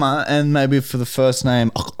Tungleman, and maybe for the first name,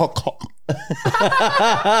 I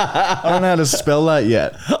don't know how to spell that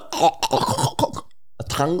yet. A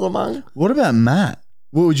Tungleman? What about Matt?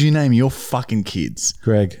 What would you name your fucking kids?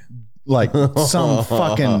 Greg. Like some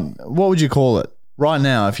fucking, what would you call it right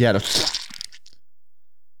now if you had a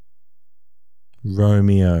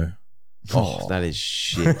Romeo? Oh, that is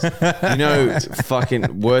shit. You know,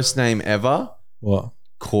 fucking worst name ever? What?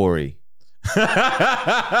 Corey.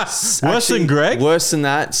 Worse than Greg? Worse than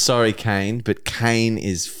that. Sorry, Kane, but Kane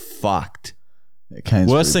is fucked. Kane's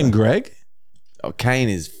worse than Greg? Oh, Kane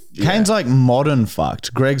is... Kane's like modern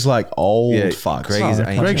fucked. Greg's like old fucked.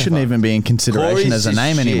 Greg shouldn't even be in consideration Corey's as a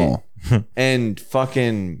name anymore. And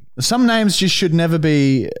fucking... Some names just should never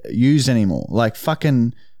be used anymore. Like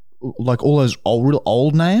fucking... Like all those real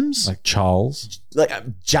old names. Like Charles. Like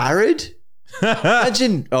Jared?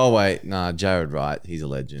 Imagine... Oh, wait. Nah, Jared Wright. He's a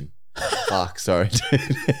legend. Fuck, sorry,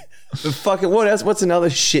 dude. But fucking... What else? What's another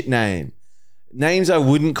shit name? Names I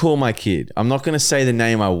wouldn't call my kid. I'm not going to say the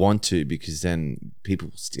name I want to because then people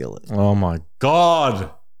will steal it. Oh, my God.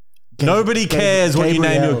 Nobody cares what you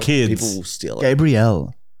name your kids. People will steal it.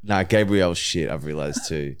 Gabrielle. Nah, Gabrielle's shit, I've realized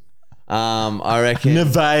too. I reckon...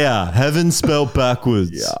 Nevaeh. Heaven spelled backwards.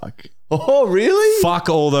 Yuck. Oh, really? Fuck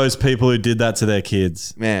all those people who did that to their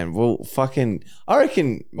kids. Man, well, fucking... I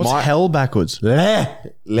reckon... What's hell backwards? Le.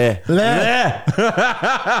 Yeah.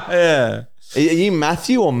 Are you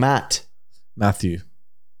Matthew or Matt? Matthew.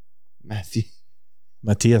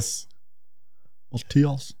 Matthias.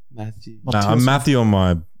 Matthew. No, I'm Matthew on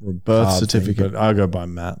my birth certificate. I'll go by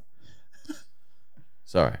Matt.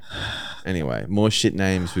 Sorry. Anyway, more shit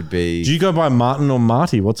names would be... Do you go by Martin or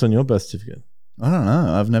Marty? What's on your birth certificate? I don't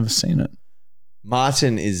know. I've never seen it.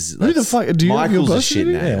 Martin is... Who the fuck... Do you have your Michael's birth a shit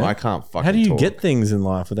certificate? name. Yeah. I can't fucking How do you talk. get things in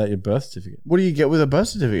life without your birth certificate? What do you get with a birth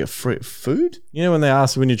certificate? Food? You know when they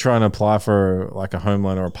ask when you're trying to apply for like a home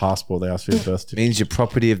loan or a passport, they ask for your birth certificate. Means you're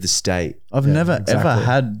property of the state. I've never ever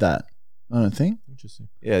had that. I don't think. Interesting.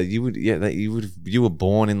 Yeah, you would... Yeah, you would... You were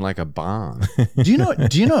born in like a barn. Do you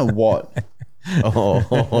know what?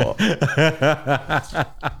 Oh.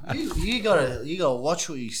 You gotta watch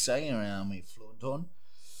what you're saying around me, Flauton.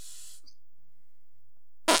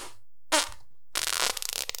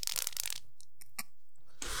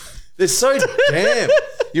 They're so damn.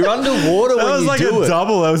 You're underwater That when was you like do a it.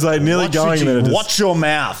 double. I was like nearly going in it. Watch your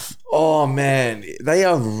mouth. Oh man, they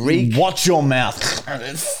are reek. Watch your mouth.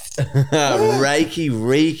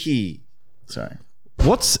 Reeky. Sorry.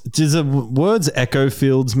 Does the words echo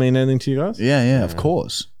fields mean anything to you guys? Yeah, of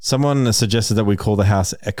course. Someone suggested that we call the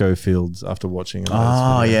house Echo Fields after watching it.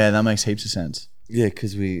 Oh, yeah, that makes heaps of sense. Yeah,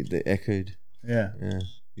 because they echoed. Yeah.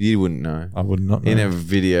 You wouldn't know. I would not know. In a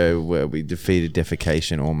video where we defeated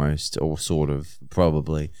defecation almost, or sort of,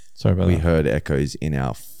 probably. Sorry about We that. heard echoes in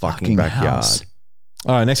our fucking backyard. house.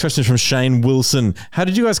 All right, next question is from Shane Wilson. How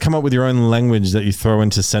did you guys come up with your own language that you throw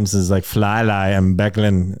into sentences like fly and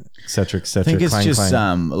Becklin, etc., etc.? I think it's clang, just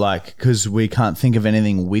clang. like because we can't think of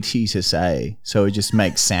anything witty to say, so we just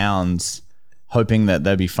make sounds, hoping that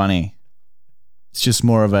they'd be funny. It's just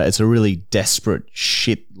more of it's a really desperate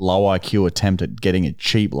shit, low IQ attempt at getting a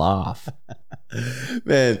cheap laugh.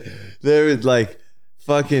 Man, there is like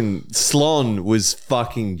fucking Slon was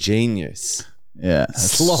fucking genius. Yeah,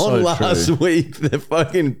 that's Slon so last true. week, the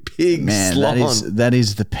fucking pig Man, Slon. that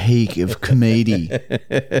is the peak of comedy.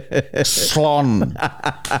 Slon.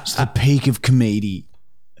 It's the peak of comedy.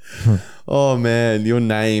 Oh man, your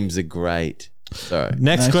names are great. Sorry.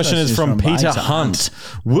 Next question is from Peter Hunt.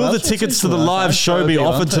 Will the tickets to the live show be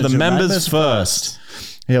offered to the members first?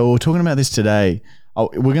 Yeah, we were talking about this today.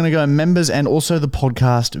 We're going to go members and also the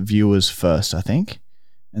podcast viewers first, I think.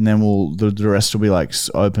 And then the rest will be like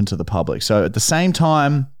open to the public. So at the same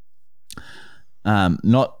time,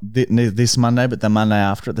 not this Monday, but the Monday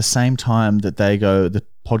after, at the same time that the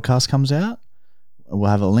podcast comes out, we'll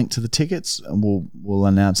have a link to the tickets and we'll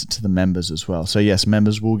announce it to the members as well. So yes,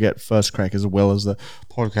 members will get first crack as well as the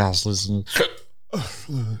podcast listeners.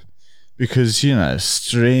 Because,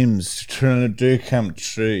 streams trying to do come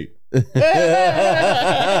true.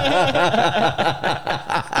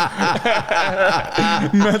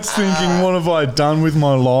 Matt's thinking, what have I done with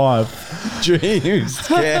my life? Dreams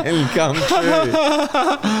can come true.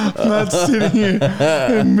 Matt's sitting here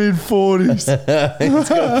in mid-40s. It's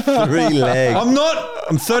got 3 legs.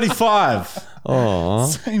 I'm 35. Oh,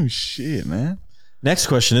 Same shit, man. Next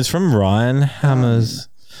question is from Ryan Hammers.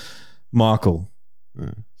 Michael,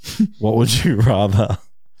 what would you rather?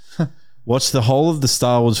 Watch the whole of the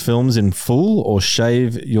Star Wars films in full or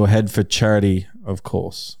shave your head for charity, of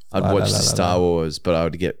course? I'd watch the Star Wars, but I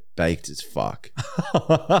would get baked as fuck.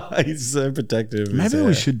 He's so protective. of his Maybe hair.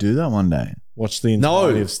 we should do that one day. Watch the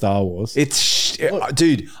entirety No. of Star Wars.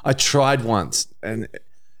 Dude, I tried once and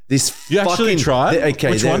this You actually tried?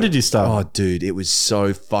 Okay, Which one did you start? Oh, dude, it was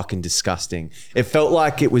so fucking disgusting. It felt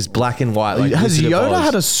like it was black and white. Like Has Wizard of Yoda Oz.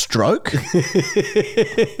 had a stroke?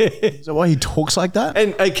 Is that why he talks like that?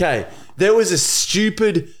 And okay, there was a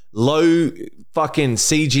stupid low fucking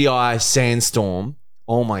CGI sandstorm.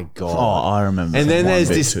 Oh my god! Oh, I remember. And then one there's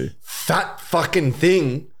bit this too. fat fucking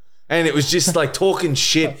thing, and it was just like talking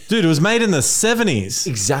shit. Dude, it was made in the 70s.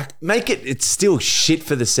 It's still shit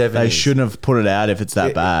for the 70s. They shouldn't have put it out if it's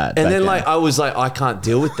that bad. And back then then. I was like, I can't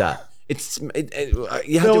deal with that. You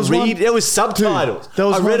had There to was read. one- There was subtitles. Dude, there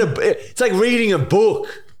was I read one- it's like reading a book.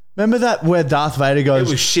 Remember that where Darth Vader goes?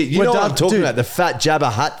 It was shit. You where know what I'm Darth- talking dude, about? The fat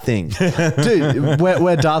Jabba Hutt thing. Dude,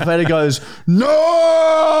 where Darth Vader goes,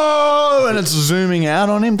 no! And it's zooming out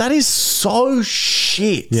on him. That is so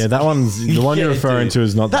shit. Yeah, that one's the one you're Yeah, referring dude. to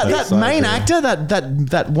is not the That best main side, actor,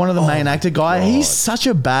 that one of the main actor guy, he's such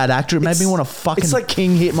a bad actor. It made me want to fucking it's like,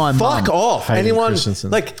 king hit my Fuck mum. off. Hayden Anyone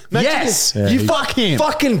Christensen. like imagine Yes! if Yeah, you he- fuck him.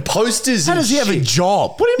 Fucking posters. How and does he have a shit.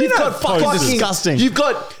 job? What do you mean You've that got fucking fucking disgusting? You've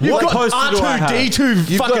got What what poster do I have? R2D2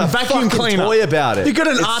 You've fucking got a vacuum fucking cleaner. toy about it. You got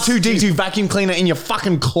an It's R2D2 vacuum cleaner in your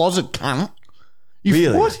fucking closet, cunt. You,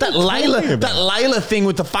 Really? What? That Layla thing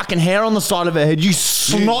with the fucking hair on the side of her head. You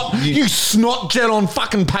snot jet on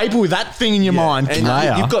fucking paper with that thing in your mind. And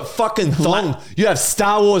Leia. you've got fucking thongs. You have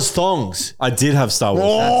Star Wars thongs. I did have Star Wars.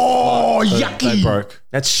 Oh, They yucky. broke.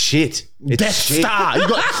 That's shit. It's Death shit. Star. You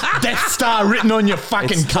got Death Star written on your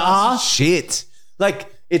fucking It's car. just shit.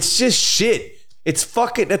 Like it's just shit. It's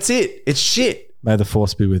fucking. That's it. It's shit. May the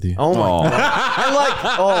force be with you. Oh my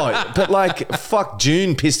god! But fuck.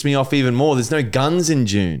 June pissed me off even more. There's no guns in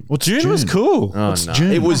June. Well, June was cool. Oh no!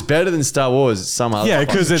 June? It was better than Star Wars. Some other. Yeah,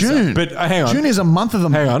 because it's June. But hang on, June is a month of the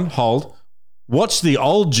hang on, hold. Watch the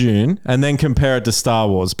old June and then compare it to Star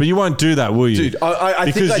Wars. But you won't do that, will you? Dude, I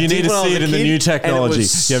think because I you did need to when I see was it a in the kid, new and it technology.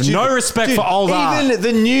 was You have no stupid. respect Dude, for old art. Even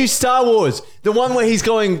the new Star Wars, the one where he's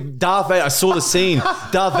going Darth Vader. I saw the scene.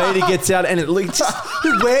 Darth Vader gets out and it looks.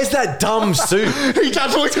 Who wears that dumb suit? He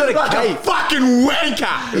just looks got a like a cape. fucking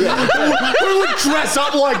wanker. Who would dress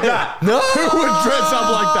up like that? No, Who would dress up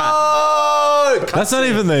like that? Oh, That's not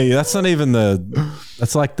even the.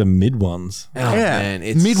 That's like the mid ones. man,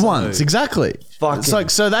 it's mid so ones, exactly. fucking- It's like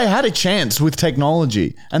so they had a chance with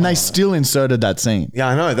technology, and they still inserted that scene. Yeah,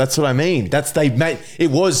 I know. That's what I mean. It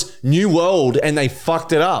was New World, and they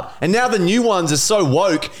fucked it up. And now the new ones are so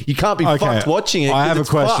woke, you can't be fucked watching it. I 'cause have a it's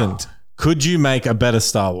question. fucked. Could you make a better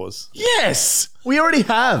Star Wars? Yes, we already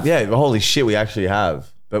have. Yeah, holy shit, we actually have,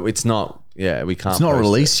 but it's not. Yeah, we can't. It's not post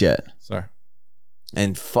released it. yet. Sorry.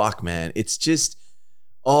 And fuck, man, it's just.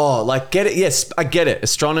 Oh, like get it? Yes, I get it.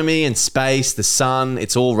 Astronomy and space, the sun,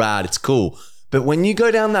 it's all rad. It's cool. But when you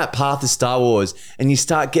go down that path of Star Wars and you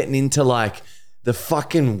start getting into like the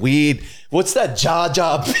fucking weird. What's that Jar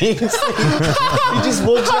Jar Binks thing? He just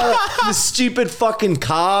walks around the stupid fucking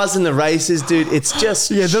cars and the races, dude. It's just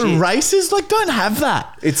Yeah, the shit. races don't have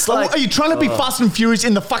that. It's like- are you trying to be Fast and Furious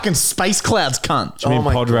in the fucking space clouds, cunt? Do you mean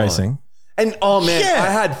my pod God. racing? And oh man, Yeah.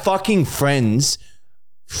 I had fucking friends.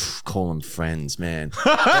 Call them friends, man.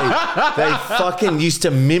 They fucking used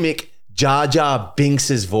to mimic Jar Jar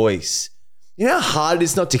Binks' voice. You know how hard it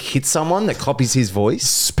is not to hit someone that copies his voice?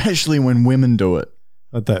 Especially when women do it.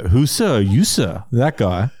 Like that, who sir, you sir, that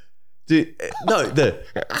guy. Dude, no,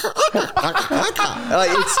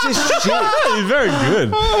 it's just shit. He's very good.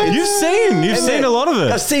 You've seen a lot of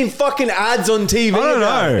it. I've seen fucking ads on TV. I don't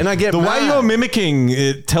about it, know. and I get the way mad. you're mimicking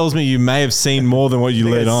it tells me you may have seen more than what you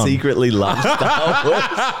let I on. secretly love Star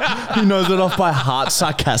Wars. He knows it off by heart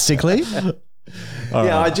sarcastically.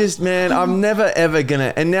 Yeah, I'm never ever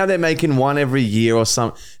gonna. And now they're making one every year or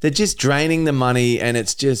something. They're just draining the money, and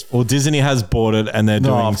it's just Well, Disney has bought it, and they're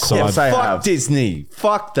doing of course side. they fuck have. Disney.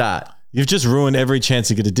 Fuck that. You've just ruined every chance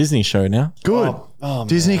to get a Disney show now. Good.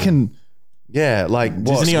 Disney can Yeah, like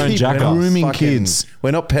what? Disney owned Keep Jackass. grooming fucking- kids.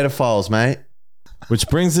 We're not pedophiles, mate. Which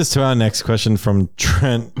brings us to our next question from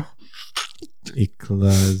Trent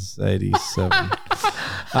Equals 87.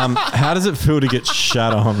 How does it feel to get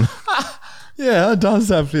shat on? Yeah, it does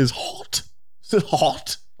have this hot. Is it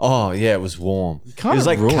hot? Oh yeah, it was warm. It can't was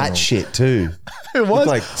like ruin cat them. shit too. It was.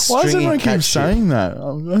 like Why does stringy everyone cat keep shit. saying that?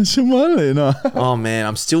 I should wonder, no. Oh man,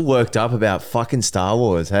 I'm still worked up about fucking Star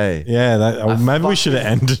Wars. Hey, Yeah, maybe we should have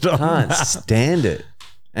ended on can't that. stand it.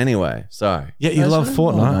 Anyway, sorry. Yeah, you love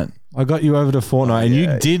really Fortnite. I got you over to Fortnite, and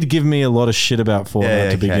you did give me a lot of shit about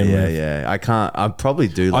Fortnite to begin with. Yeah. I can't. I probably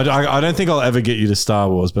do. I don't think I'll ever get you to Star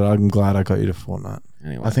Wars, but I'm glad I got you to Fortnite.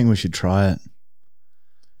 Anyway, I think we should try it.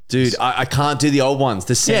 dude, I can't do the old ones.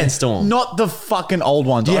 The Sandstorm. Not the fucking old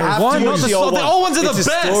ones. You I have why to not use the the old the old ones are It's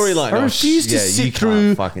the a best. storyline. I Oh, refuse to yeah, sit you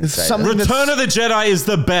through can't fucking say something that. Return of the Jedi is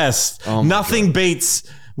the best. Oh my Nothing beats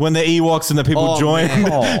when the Ewoks and the people join.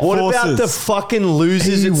 What about the fucking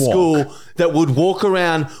losers at Ewok. school that would walk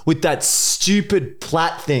around with that stupid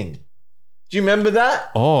plait thing? Do you remember that?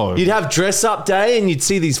 Oh, You'd have dress up day and you'd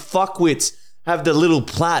see these fuckwits have the little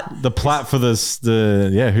plait. the plat for this?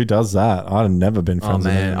 Who does that? I've never been friends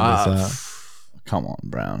with man, anyone who does that. Come on,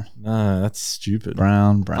 Brown. No, that's stupid.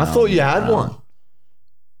 Brown. I thought you had one.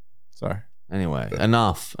 Sorry. Anyway,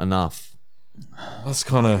 enough. That's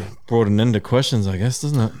kind of brought an end to questions, I guess,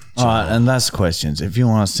 doesn't it? All right, and that's questions. If you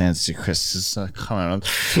want us to answer your questions, comment on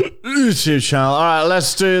YouTube channel. All right,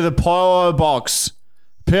 let's do the PO Box.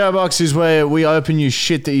 PO Box is where we open you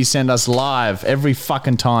shit that you send us live every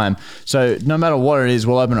fucking time. So no matter what it is,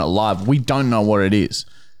 we'll open it live. We don't know what it is.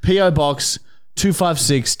 PO Box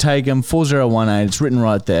 256 Tagum 4018. It's written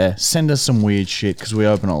right there. Send us some weird shit because we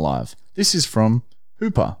open it live. This is from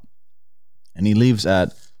Hooper, and he lives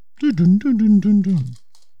at.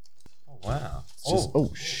 Wow.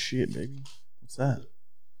 Oh shit, baby! What's that?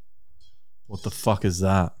 What the fuck is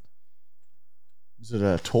that? Is it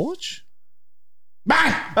a torch?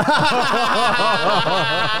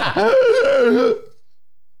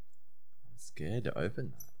 Scared to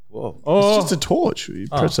open that. Whoa. It's just a torch. You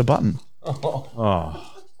press a button. Oh.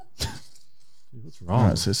 What's All wrong?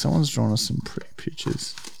 right, so someone's drawn us some pretty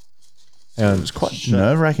pictures. Yeah, It was quite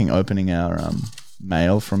nerve-wracking opening our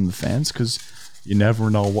mail from the fans because you never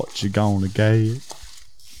know what you're going to get.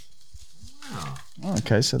 Oh,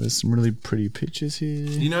 okay, so there's some really pretty pictures here.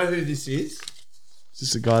 You know who this is? Is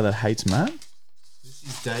this a guy that hates Matt? This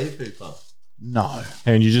is Dave Hooper. No.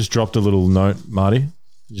 And you just dropped a little note, Marty.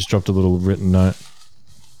 You just dropped a little written note.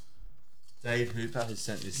 Dave Hooper has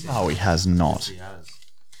sent this in. No, he has not. He has.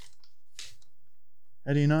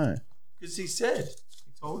 How do you know? Because he said.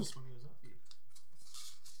 He told us when he was up here.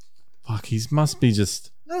 Fuck, he must be just.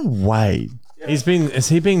 No way. Has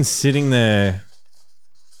he been sitting there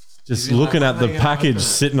just been looking like, at the hang on, package open it.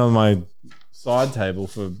 sitting on my side table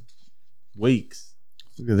for weeks?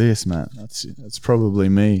 Look at this, Matt. That's probably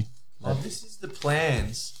me. Oh, this is the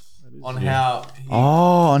plans on how he,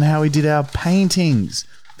 Oh, and how he did our paintings.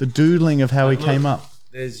 The doodling of how he came up.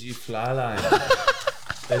 there's you fly line.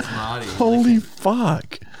 There's Marty. Holy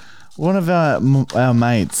fuck. One of our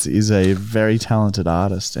mates is a very talented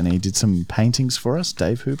artist, and he did some paintings for us,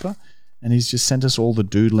 Dave Hooper, and he's just sent us all the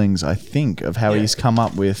doodlings, I think, of how he's come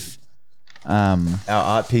up with Our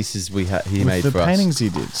art pieces he made the for us. paintings he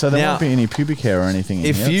did. So there Now, won't be any pubic hair or anything in here.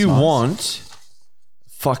 If It's you nice. want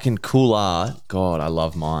fucking cool art, God, I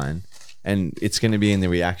love mine. And it's going to be in the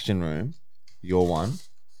reaction room, your one.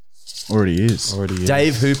 Already is.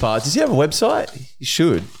 Dave Hooper. Does he have a website? He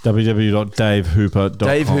should. www.davehooper.com.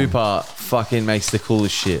 Dave Hooper fucking makes the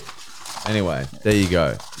coolest shit. Anyway, there you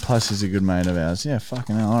go. Plus, he's a good mate of ours. Yeah,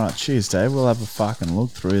 fucking hell. All right, cheers, Dave. We'll have a fucking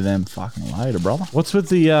look through them fucking later, brother. What's with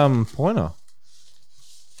the pointer?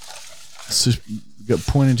 It's just got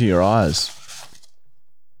pointed to your eyes.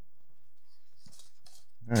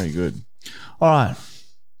 Very good. All right,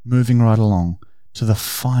 moving right along to the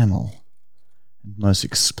final and most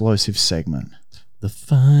explosive segment. The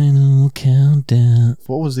final countdown.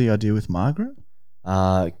 What was the idea with Margaret?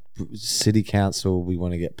 City council, we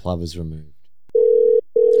want to get plovers removed.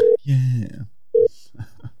 Yeah.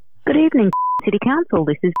 Good evening, City Council.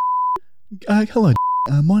 This is Hello.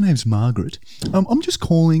 My name's Margaret. I'm just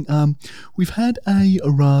calling. We've had a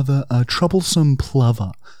rather troublesome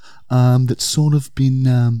plover that's sort of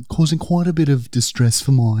been causing quite a bit of distress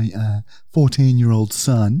for my 14-year-old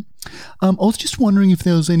son. I was just wondering if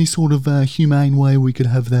there was any sort of humane way we could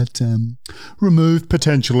have that removed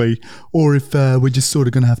potentially, or if we're just sort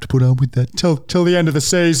of going to have to put up with that till the end of the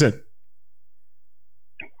season.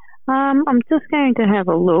 I'm just going to have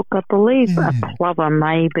a look. I believe a plover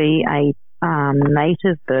may be a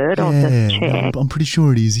native bird. I'll just check. I'm pretty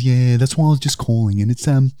sure it is. Yeah, that's why I was just calling, and it's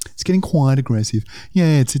getting quite aggressive.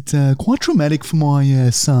 Yeah, it's quite traumatic for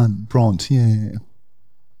my son, Bront. Yeah.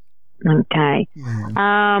 Okay.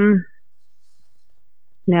 Yeah.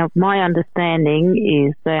 Now, my understanding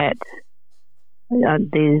is that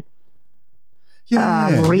there's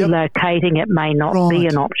relocating it may not be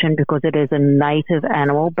an option because it is a native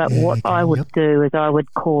animal. But what I would do is I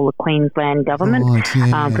would call the Queensland government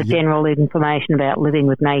for general information about living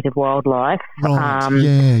with native wildlife.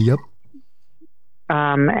 Right.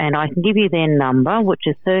 And I can give you their number, which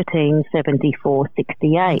is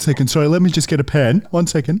 137468. 1 second. Sorry, let me just get a pen. 1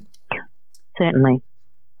 second. Certainly.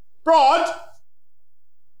 Rod,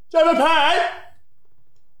 do you have a pen?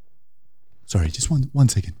 Sorry, just one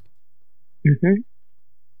second. Mm-hmm.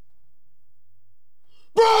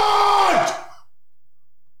 Rod!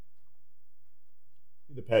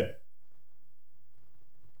 The pen.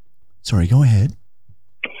 Sorry, go ahead.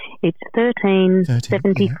 It's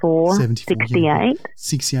 137468.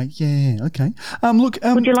 68, yeah, okay. Look,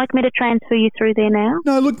 would you like me to transfer you through there now?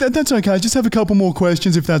 No, look, that's okay. Just have a couple more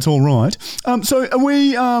questions if that's all right. So are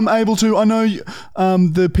we able to, I know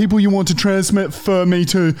the people you want to transfer me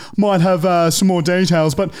to might have some more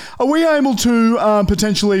details, but are we able to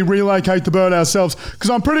potentially relocate the bird ourselves?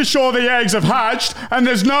 Because I'm pretty sure the eggs have hatched and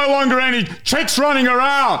there's no longer any chicks running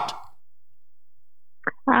around.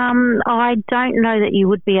 I don't know that you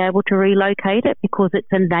would be able to relocate it because it's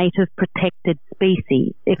a native protected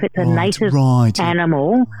species. If it's a native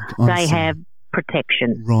animal, they have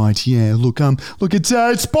protection. Right, yeah. Look,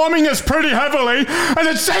 it's bombing us pretty heavily, and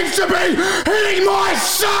it seems to be hitting my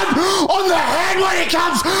son on the head when he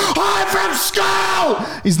comes home from school.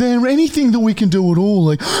 Is there anything that we can do at all?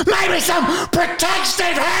 Like maybe some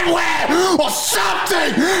protective headwear or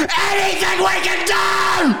something? Anything we can do?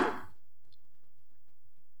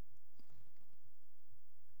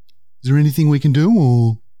 Is there anything we can do,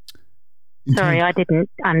 or? Sorry, I didn't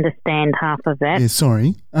understand half of that. Yeah,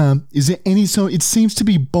 sorry. Is there any? So it seems to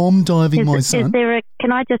be bomb diving my son.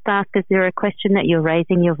 Can I just ask? Is there a question that you're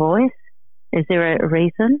raising your voice? Is there a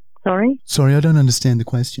reason? Sorry. Sorry, I don't understand the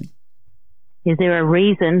question. Is there a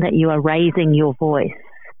reason that you are raising your voice?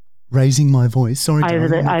 Raising my voice. Sorry, over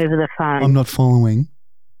the phone. I'm not following.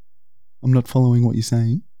 I'm not following what you're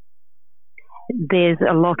saying. There's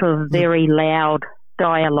a lot of very loud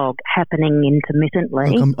dialogue happening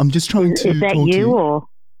intermittently. Look, I'm just trying to. Is that talk you to or?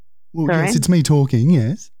 Well, sorry? Yes, it's me talking.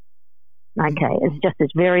 Yes. Okay,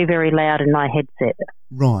 it's very, very loud in my headset.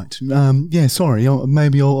 Right. Yeah. Sorry.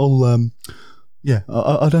 Maybe I'll. Yeah.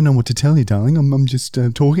 I don't know what to tell you, darling. I'm just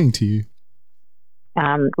talking to you.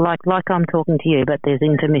 Like I'm talking to you, but there's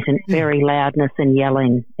intermittent, very loudness and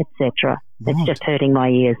yelling, etc. Right. It's just hurting my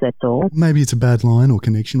ears. That's all. Maybe it's a bad line or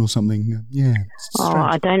connection or something. Yeah.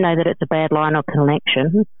 I don't know that it's a bad line or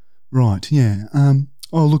connection. Right. Yeah.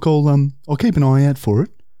 Look, I'll keep an eye out for it.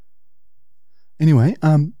 Anyway.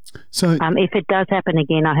 So. If it does happen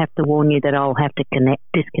again, I have to warn you that I'll have to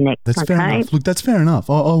disconnect. That's fair enough. Look, that's fair enough.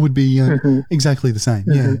 I would be exactly the same.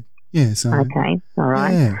 Mm-hmm. Yeah. Yeah, so okay, all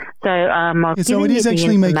right. Yeah. So I've given you the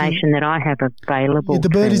information that I have available. Yeah, the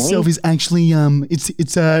bird itself is actually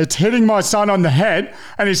it's hitting my son on the head,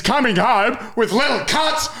 and he's coming home with little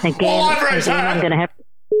cuts all over his head. I'm going to have.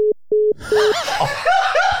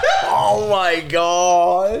 Oh my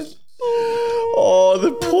god! Oh,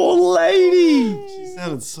 the poor lady. She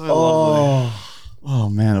sounded so lovely. Oh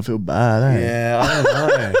man, I feel bad. Eh? Yeah, I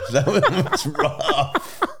don't know. That was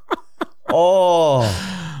rough. Oh.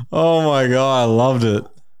 Oh my god, I loved it.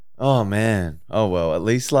 Oh man. Oh well, at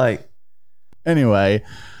least like. Anyway,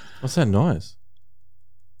 what's that noise?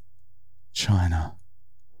 China.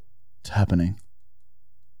 It's happening.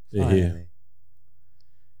 They're here.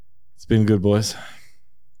 It's been good, boys.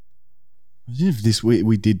 Imagine if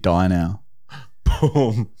we did die now.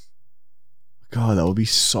 Boom. God, that would be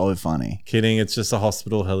so funny. Kidding. It's just a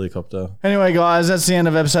hospital helicopter. Anyway, guys, that's the end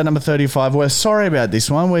of episode number 35. We're sorry about this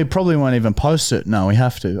one. We probably won't even post it. No, we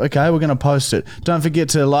have to. Okay, we're going to post it. Don't forget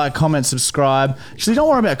to like, comment, subscribe. Actually, don't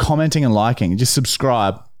worry about commenting and liking. Just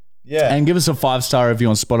subscribe. Yeah. And give us a 5-star review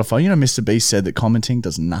on Spotify. You know, Mr. Beast said that commenting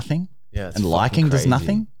does nothing. Yeah. It's And liking does crazy.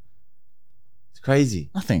 nothing. It's crazy.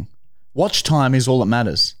 Nothing. Watch time is all that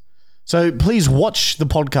matters. So please watch the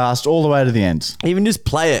podcast all the way to the end. Even just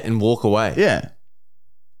play it and walk away. Yeah.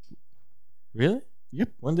 Really? Yep.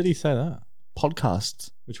 When did he say that?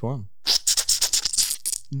 Podcasts. Which one?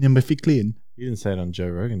 Number 15. He didn't say it on Joe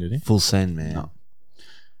Rogan, did he? Full send, man. No.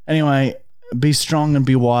 Anyway, be strong and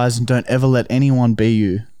be wise and don't ever let anyone be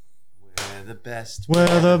you. We're the best.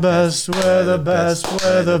 We're the best, we're the best,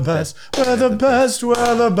 we're the best, we're the best,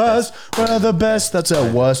 we're the best, we're the best. That's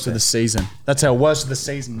our worst of the season. That's our worst of the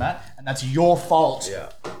season, Matt. And that's your fault. Yeah.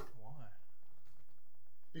 Why?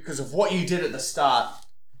 Because of what you did at the start.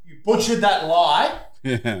 You butchered that lie.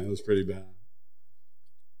 Yeah, it was pretty bad.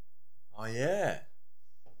 Oh, yeah.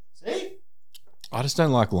 See? I just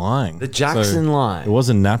don't like lying. The Jackson So line. It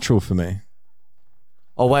wasn't natural for me.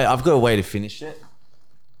 Oh, wait. I've got a way to finish it.